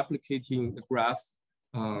sort of replicating the graph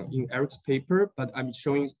in Erik's paper, but I'm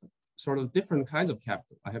showing sort of different kinds of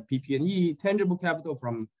capital. I have PP&E, tangible capital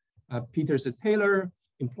from Peters and Taylor,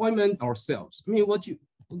 employment, or sales. I mean,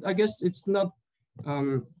 I guess it's not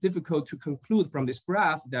difficult to conclude from this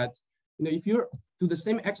graph that if you do the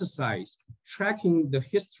same exercise, tracking the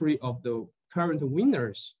history of the current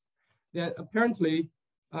winners, then apparently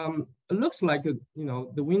it looks like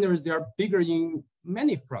the winners, they are bigger in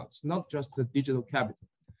many fronts, not just the digital capital.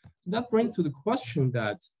 That brings to the question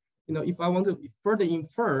that if I want to further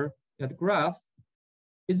infer that graph,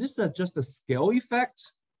 is this just a scale effect?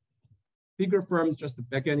 Bigger firms just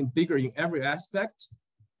getting bigger in every aspect,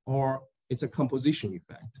 or it's a composition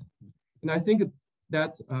effect? And I think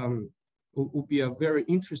that would be a very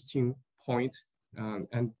interesting point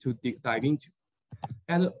and to dive into.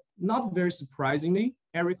 And not very surprisingly,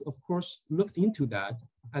 Erik, of course, looked into that.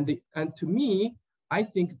 And to me, I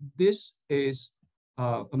think this is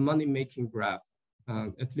a money-making graph,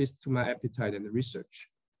 at least to my appetite and the research.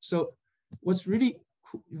 So what's really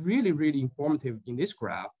informative in this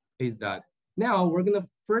graph is that now we're going to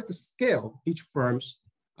first scale each firm's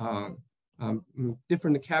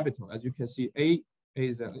different capital. As you can see, A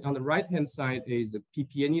is on the right-hand side is the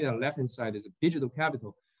PP&E, on the left-hand side is the digital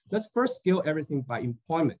capital. Let's first scale everything by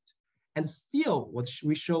employment. And still, what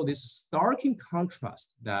we show this stark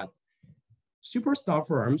contrast that superstar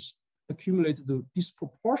firms accumulated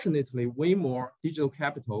disproportionately way more digital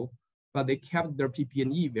capital, but they kept their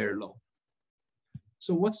PP&E very low.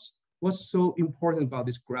 So what's so important about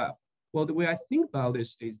this graph? Well, the way I think about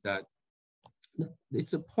this is that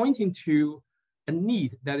it's pointing to a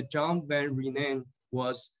need that Zhang Van Reenen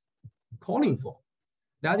was calling for.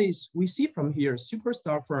 That is, we see from here,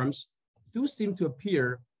 superstar firms do seem to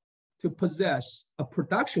appear to possess a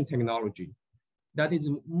production technology that is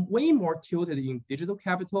way more tilted in digital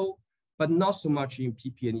capital, but not so much in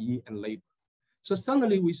PP&E and labor. So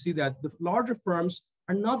suddenly we see that the larger firms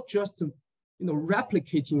are not just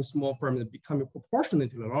replicating small firms and becoming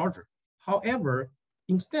proportionately larger. However,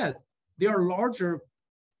 instead, they are larger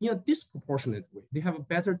in a disproportionate way. They have a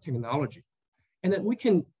better technology. And that we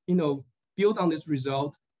can build on this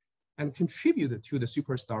result and contribute to the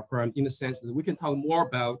superstar firm in the sense that we can talk more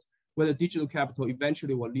about whether digital capital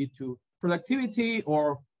eventually will lead to productivity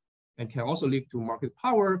and can also lead to market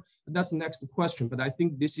power. That's the next question, but I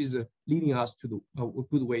think this is leading us to a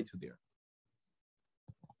good way to there.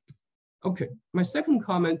 Okay, my second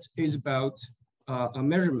comment is about a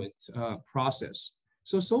measurement process.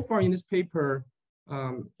 So far in this paper,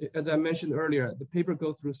 as I mentioned earlier, the paper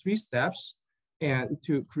goes through 3 steps and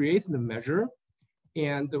to create the measure.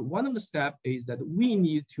 And one of the steps is that we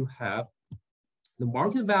need to have the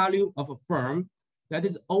market value of a firm that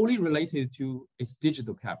is only related to its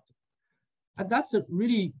digital capital. And that's a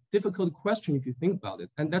really difficult question if you think about it.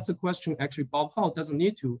 And that's a question actually Bob Hall doesn't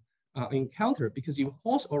need to encounter, because in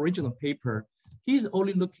Hall's original paper, he's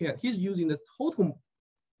using the total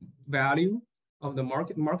value of the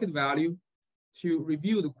market value to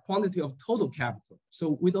review the quantity of total capital.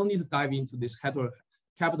 So we don't need to dive into this capital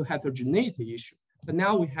heterogeneity issue, but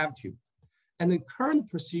now we have to. And the current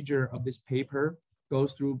procedure of this paper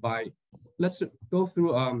goes through let's go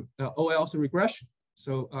through OL's regression.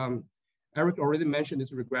 So Erik already mentioned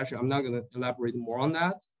this regression. I'm not gonna elaborate more on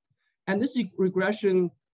that. And this regression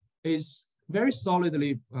is very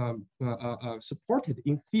solidly supported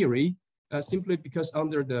in theory, simply because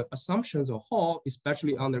under the assumptions of Hall,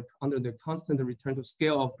 especially under the constant return to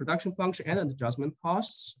scale of production function and adjustment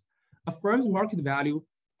costs, a firm's market value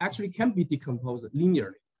actually can be decomposed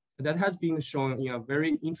linearly. That has been shown in a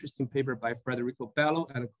very interesting paper by Federico Bello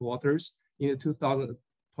and co-authors in the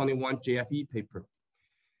 2021 JFE paper.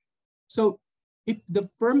 So if the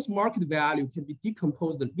firm's market value can be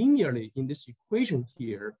decomposed linearly in this equation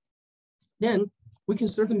here, then we can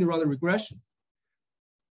certainly run a regression.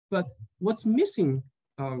 But what's missing,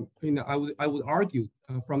 I would argue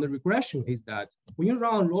from the regression is that when you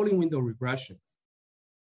run a rolling window regression,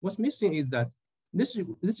 what's missing is that this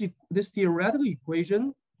theoretical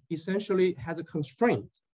equation essentially has a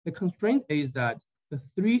constraint. The constraint is that the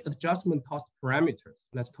three adjustment cost parameters,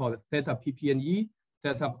 let's call it theta PP&E,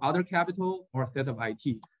 theta of other capital, or theta of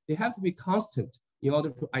IT, they have to be constant in order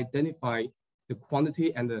to identify the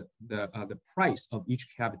quantity and the price of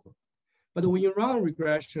each capital. But when you run a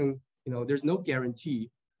regression, there's no guarantee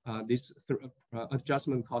these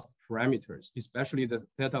adjustment cost parameters, especially the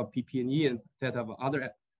theta of PP&E and theta of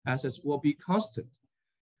other assets, will be constant.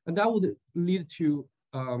 And that would lead to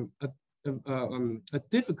a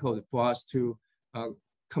difficult for us to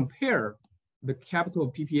compare the capital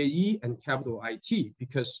of PPAE and capital IT,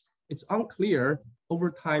 because it's unclear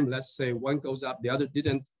over time. Let's say one goes up, the other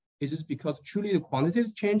didn't. Is this because truly the quantity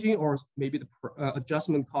is changing, or maybe the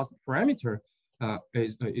adjustment cost parameter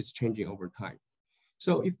is changing over time?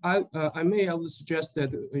 So if I would suggest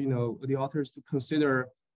that the authors to consider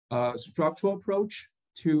a structural approach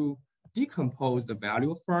to decompose the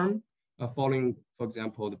value of firm following, for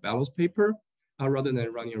example, the Bellows paper, rather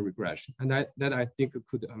than running a regression, and that I think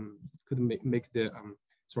could make the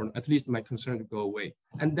sort of at least my concern to go away,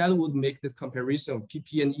 and that would make this comparison of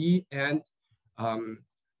PP&E and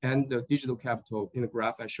the digital capital in the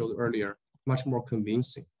graph I showed earlier much more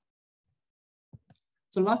convincing.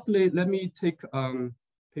 So lastly, let me take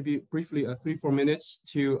maybe briefly 3-4 minutes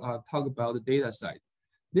to talk about the data side.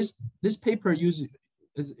 This paper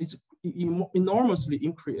it's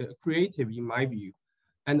enormously creative in my view,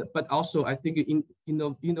 but also I think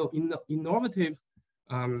innovative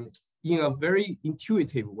in a very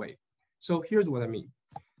intuitive way. So here's what I mean.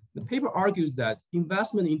 The paper argues that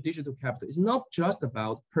investment in digital capital is not just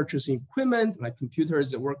about purchasing equipment like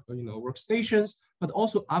computers and workstations, but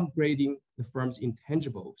also upgrading the firm's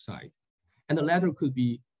intangible side. And the latter could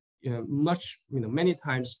be many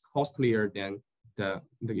times costlier than the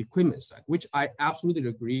equipment side, which I absolutely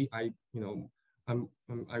agree. I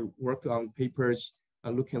worked on papers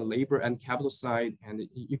looking at labor and capital side, and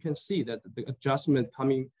you can see that the adjustment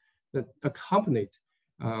that accompanied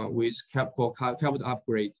with capital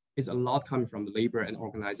upgrade is a lot coming from the labor and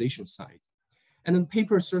organization side. And then the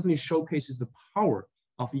paper certainly showcases the power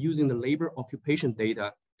of using the labor occupation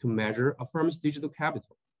data to measure a firm's digital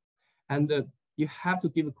capital. And you have to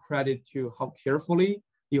give credit to how carefully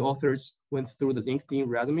the authors went through the LinkedIn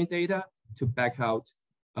resume data to back out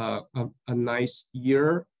a nice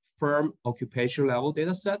year firm occupation level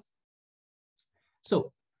data set.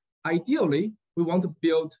 So ideally, we want to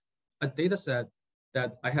build a data set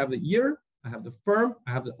that I have the year, I have the firm,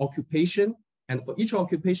 I have the occupation, and for each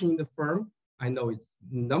occupation in the firm, I know its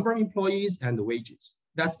number of employees and the wages.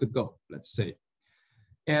 That's the goal, let's say.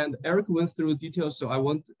 And Erik went through details, so I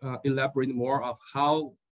won't elaborate more of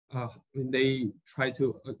how they try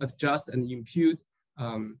to adjust and impute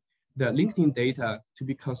the LinkedIn data to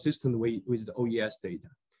be consistent with the OES data.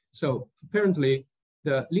 So apparently,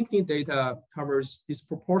 the LinkedIn data covers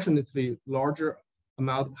disproportionately larger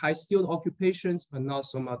amount of high-skilled occupations, but not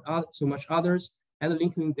so much others. And the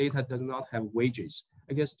LinkedIn data does not have wages.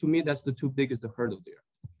 I guess to me, that's the two biggest hurdle there.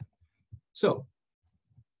 So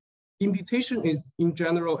imputation is, in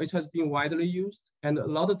general, it has been widely used, and a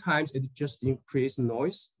lot of times it just creates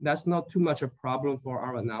noise. That's not too much a problem for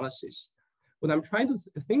our analysis. What I'm trying to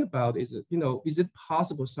think about is, is it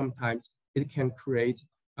possible sometimes it can create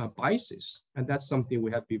biases? And that's something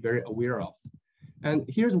we have to be very aware of. And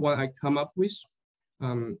here's what I come up with.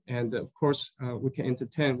 And of course, we can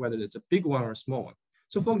entertain whether it's a big one or a small one.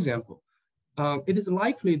 So for example, it is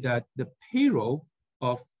likely that the payroll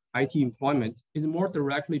of IT employment is more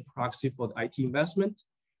directly proxy for the IT investment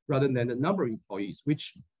rather than the number of employees,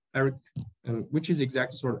 which is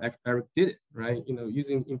exactly sort of Erik did it, right?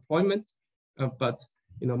 Using employment, but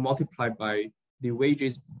multiplied by the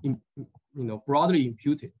wages, broadly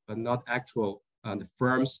imputed, but not actual the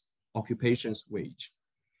firm's occupation's wage.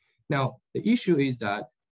 Now, the issue is that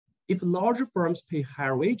if larger firms pay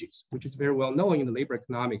higher wages, which is very well known in the labor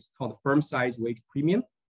economics called the firm size wage premium,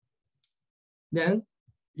 then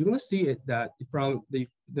you're going to see it that from the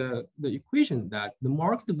equation that the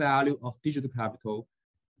market value of digital capital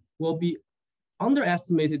will be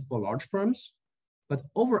underestimated for large firms, but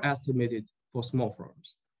overestimated for small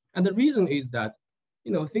firms. And the reason is that,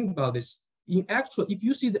 think about this, if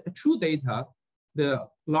you see the true data, the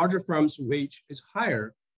larger firm's wage is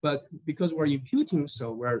higher, but because we're imputing,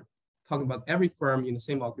 so we're talking about every firm in the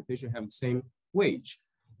same occupation have the same wage,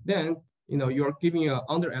 then you're giving an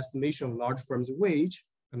underestimation of large firms' wage,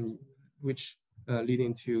 which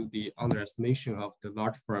leading to the underestimation of the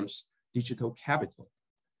large firms' digital capital.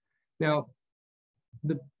 Now,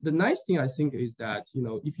 the nice thing I think is that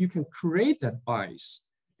if you can create that bias,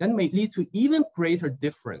 that may lead to even greater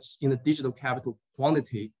difference in the digital capital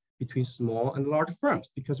quantity between small and large firms,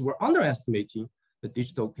 because we're underestimating the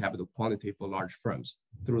digital capital quantity for large firms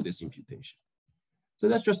through this imputation. So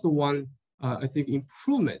that's just the one, I think,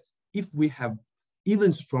 improvement if we have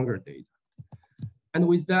even stronger data. And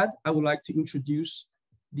with that, I would like to introduce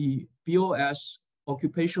the BOS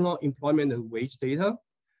occupational employment and wage data.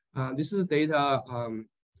 This is data,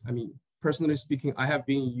 personally speaking, I have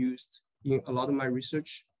been used in a lot of my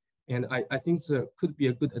research, and I think it could be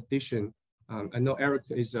a good addition. I know Erik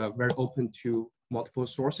is very open to multiple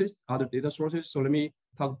sources, other data sources. So let me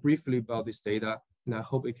talk briefly about this data, and I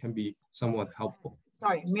hope it can be somewhat helpful.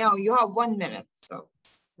 Sorry, Miao, you have 1 minute, so.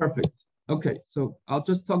 Perfect. Okay, so I'll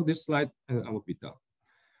just talk this slide and I will be done.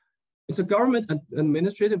 It's a government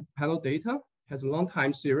administrative panel data, has a long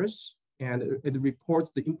time series, and it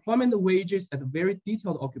reports the employment wages at a very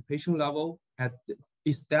detailed occupation level at the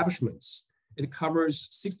establishments. It covers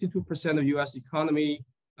 62% of US economy,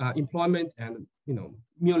 employment, and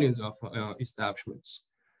millions of establishments.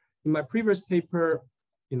 In my previous paper,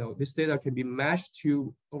 this data can be matched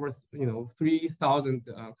to over 3,000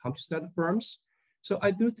 computer firms. So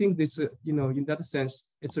I do think this, in that sense,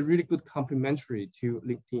 it's a really good complementary to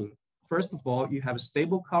LinkedIn. First of all, you have a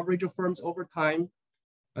stable coverage of firms over time.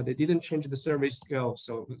 They didn't change the survey scale,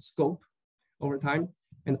 so scope over time.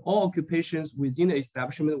 And all occupations within the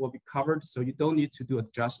establishment will be covered, so you don't need to do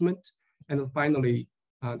adjustment. And then finally,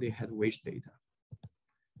 they had wage data.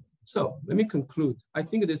 So let me conclude. I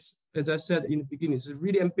think this, as I said in the beginning, it's a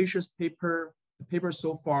really ambitious paper. The paper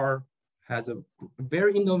so far has a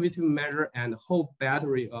very innovative measure and a whole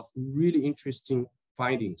battery of really interesting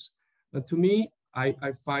findings. But to me,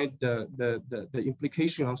 I find the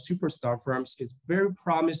implication on superstar firms is very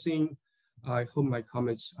promising. I hope my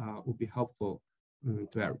comments will be helpful to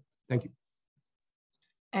Erik. Thank you.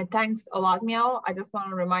 And thanks a lot, Miao. I just want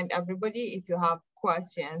to remind everybody, if you have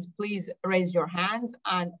questions, please raise your hands,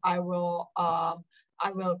 and I will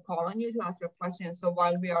call on you to ask your questions. So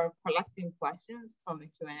while we are collecting questions from the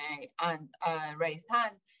Q&A and raised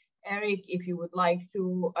hands, Erik, if you would like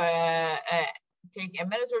to take a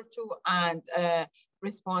minute or two and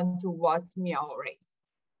respond to what Miao raised.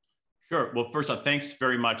 Sure. Well, first off, thanks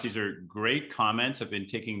very much. These are great comments. I've been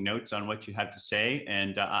taking notes on what you had to say.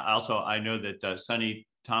 And I know that Sunny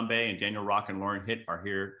Tombe and Daniel Rock and Lauren Hitt are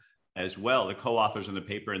here as well, the co-authors on the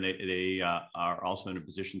paper, and they are also in a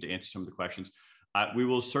position to answer some of the questions. We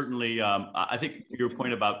will certainly, I think your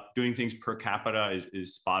point about doing things per capita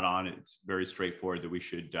is spot on. It's very straightforward that we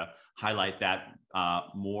should highlight that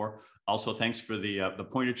more. Also, thanks for the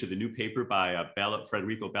pointer to the new paper by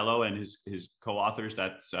Federico Bello and his co-authors.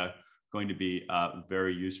 That's going to be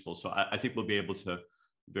very useful. So I think we'll be able to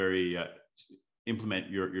implement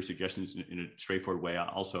your suggestions in a straightforward way.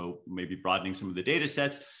 Also, maybe broadening some of the data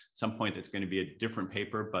sets. At some point, that's going to be a different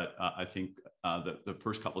paper, but I think the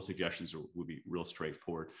first couple of suggestions will be real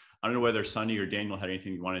straightforward. I don't know whether Sunny or Daniel had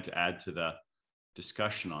anything you wanted to add to the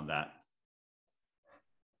discussion on that.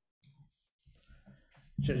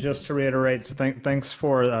 Just to reiterate, so thanks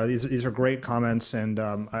for these are great comments, and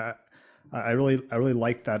I really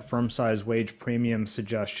like that firm size wage premium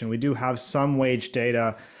suggestion. We do have some wage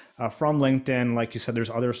data from LinkedIn. Like you said,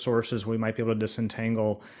 there's other sources we might be able to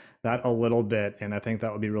disentangle that a little bit, and I think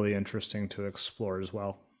that would be really interesting to explore as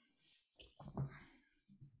well.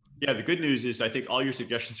 Yeah, the good news is I think all your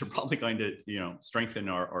suggestions are probably going to strengthen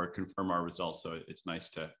or confirm our results. So it's nice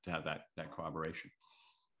to have that corroboration.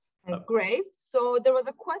 Great. So So there was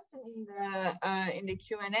a question in the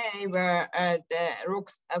Q&A where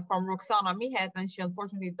from Roxana Mihet, and she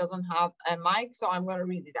unfortunately doesn't have a mic, so I'm going to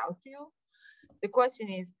read it out to you. The question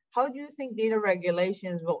is, how do you think data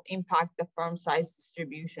regulations will impact the firm size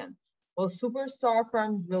distribution? Will superstar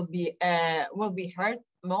firms will be hurt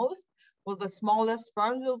most? Will the smallest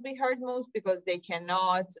firms will be hurt most because they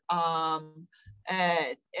cannot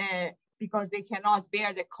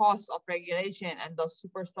bear the cost of regulation, and those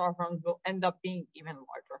superstar firms will end up being even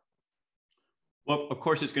larger? Well, of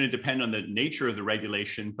course, it's going to depend on the nature of the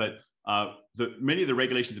regulation, but many of the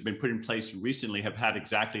regulations that have been put in place recently have had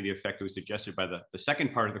exactly the effect that was suggested by the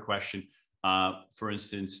second part of the question. For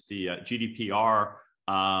instance, the GDPR,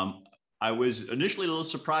 I was initially a little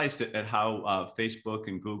surprised at how Facebook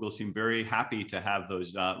and Google seemed very happy to have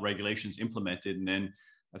those regulations implemented. And then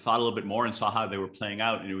I thought a little bit more and saw how they were playing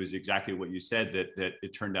out. And it was exactly what you said, that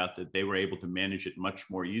it turned out that they were able to manage it much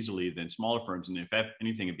more easily than smaller firms. And if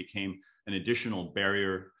anything, it became an additional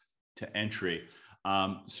barrier to entry.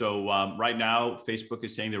 So right now, Facebook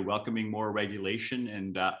is saying they're welcoming more regulation.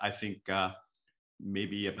 And I think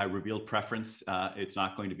maybe if I revealed preference, it's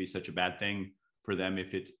not going to be such a bad thing for them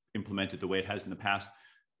if it's implemented the way it has in the past.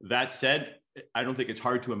 That said, I don't think it's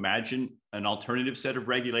hard to imagine an alternative set of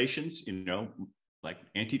regulations, like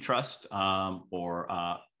antitrust, or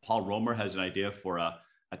Paul Romer has an idea for a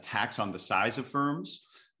tax on the size of firms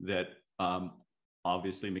that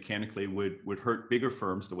obviously mechanically would hurt bigger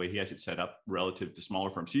firms the way he has it set up relative to smaller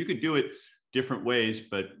firms. So you could do it different ways,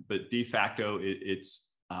 but de facto it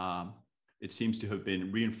seems to have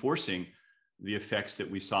been reinforcing the effects that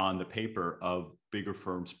we saw in the paper of bigger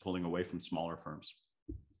firms pulling away from smaller firms.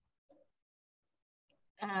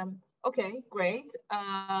 Okay, great.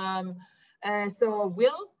 So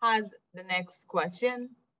Will has the next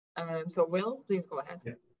question. So Will, please go ahead.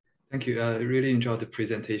 Yeah. Thank you. I really enjoyed the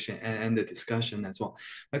presentation and the discussion as well.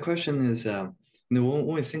 My question is, when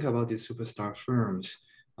we think about these superstar firms,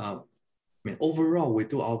 overall, we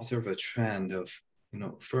do observe a trend of,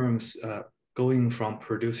 firms going from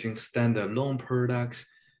producing standalone products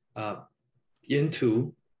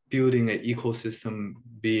into building an ecosystem,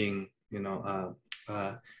 being,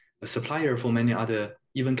 a supplier for many other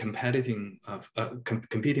even competing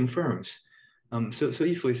firms. So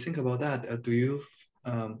if we think about that, do you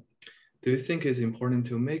think it's important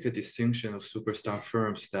to make a distinction of superstar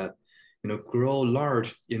firms that grow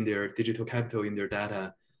large in their digital capital, in their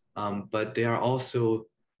data, but they are also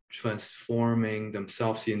transforming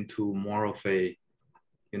themselves into more of a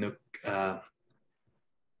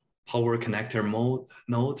power connector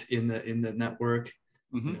node in the network?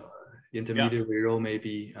 Mm-hmm. Intermediary role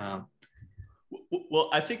maybe. Well,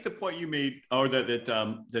 I think the point you made, or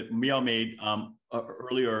that Miao made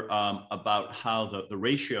earlier about how the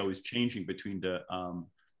ratio is changing between the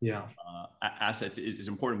assets is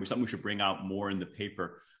important. Something we should bring out more in the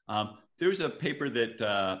paper. There's a paper that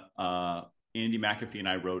Andy McAfee and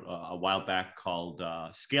I wrote a while back called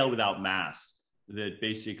Scale Without Mass, that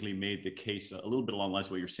basically made the case a little bit along the lines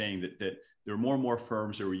of what you're saying, that there are more and more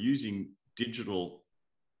firms that were using digital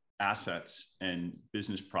assets and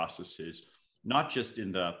business processes, not just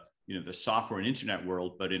in the the software and internet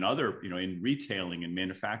world, but in other in retailing and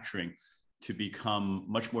manufacturing, to become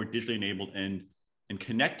much more digitally enabled and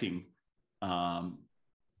connecting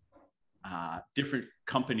different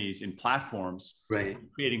companies and platforms, right,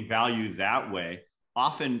 creating value that way,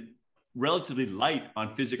 often relatively light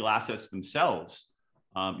on physical assets themselves.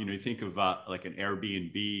 You think of like an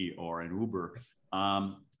Airbnb or an Uber,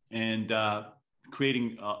 and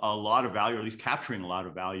creating a lot of value, or at least capturing a lot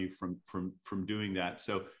of value from doing that.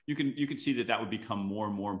 So you can see that would become more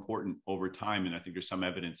and more important over time, and I think there's some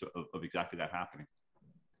evidence of exactly that happening.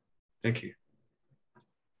 Thank you.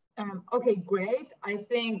 Okay, great. I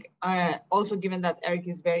think also, given that Erik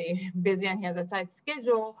is very busy and he has a tight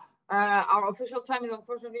schedule, our official time is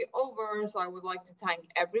unfortunately over. So I would like to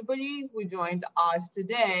thank everybody who joined us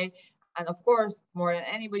today, and of course, more than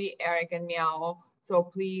anybody, Erik and Miao. So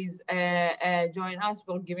please join us.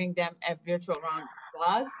 We're giving them a virtual round of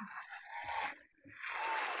applause.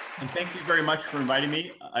 And thank you very much for inviting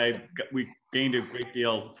me. We gained a great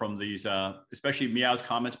deal from these, especially Miao's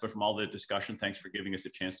comments, but from all the discussion. Thanks for giving us a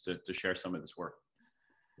chance to share some of this work.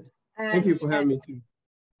 Thank you for having me too.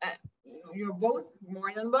 You're both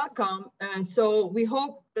more than welcome. So we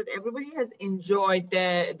hope that everybody has enjoyed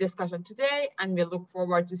the discussion today, and we look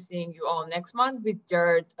forward to seeing you all next month with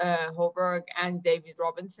Gerald, Hoberg, and David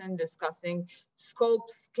Robinson discussing scope,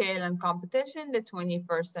 scale, and competition, the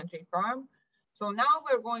 21st century firm. So now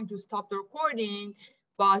we're going to stop the recording,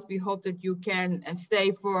 but we hope that you can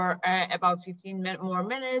stay for about 15 more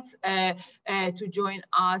minutes to join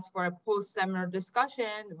us for a post-seminar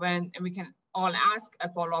discussion when we can all ask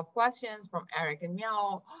follow-up questions from Erik and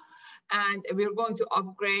Miao. And we're going to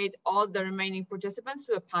upgrade all the remaining participants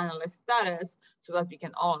to a panelist status so that we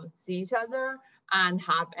can all see each other and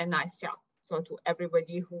have a nice chat. So to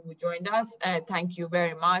everybody who joined us, thank you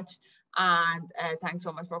very much. And thanks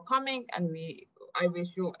so much for coming. And I wish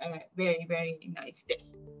you a very, very nice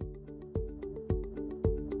day.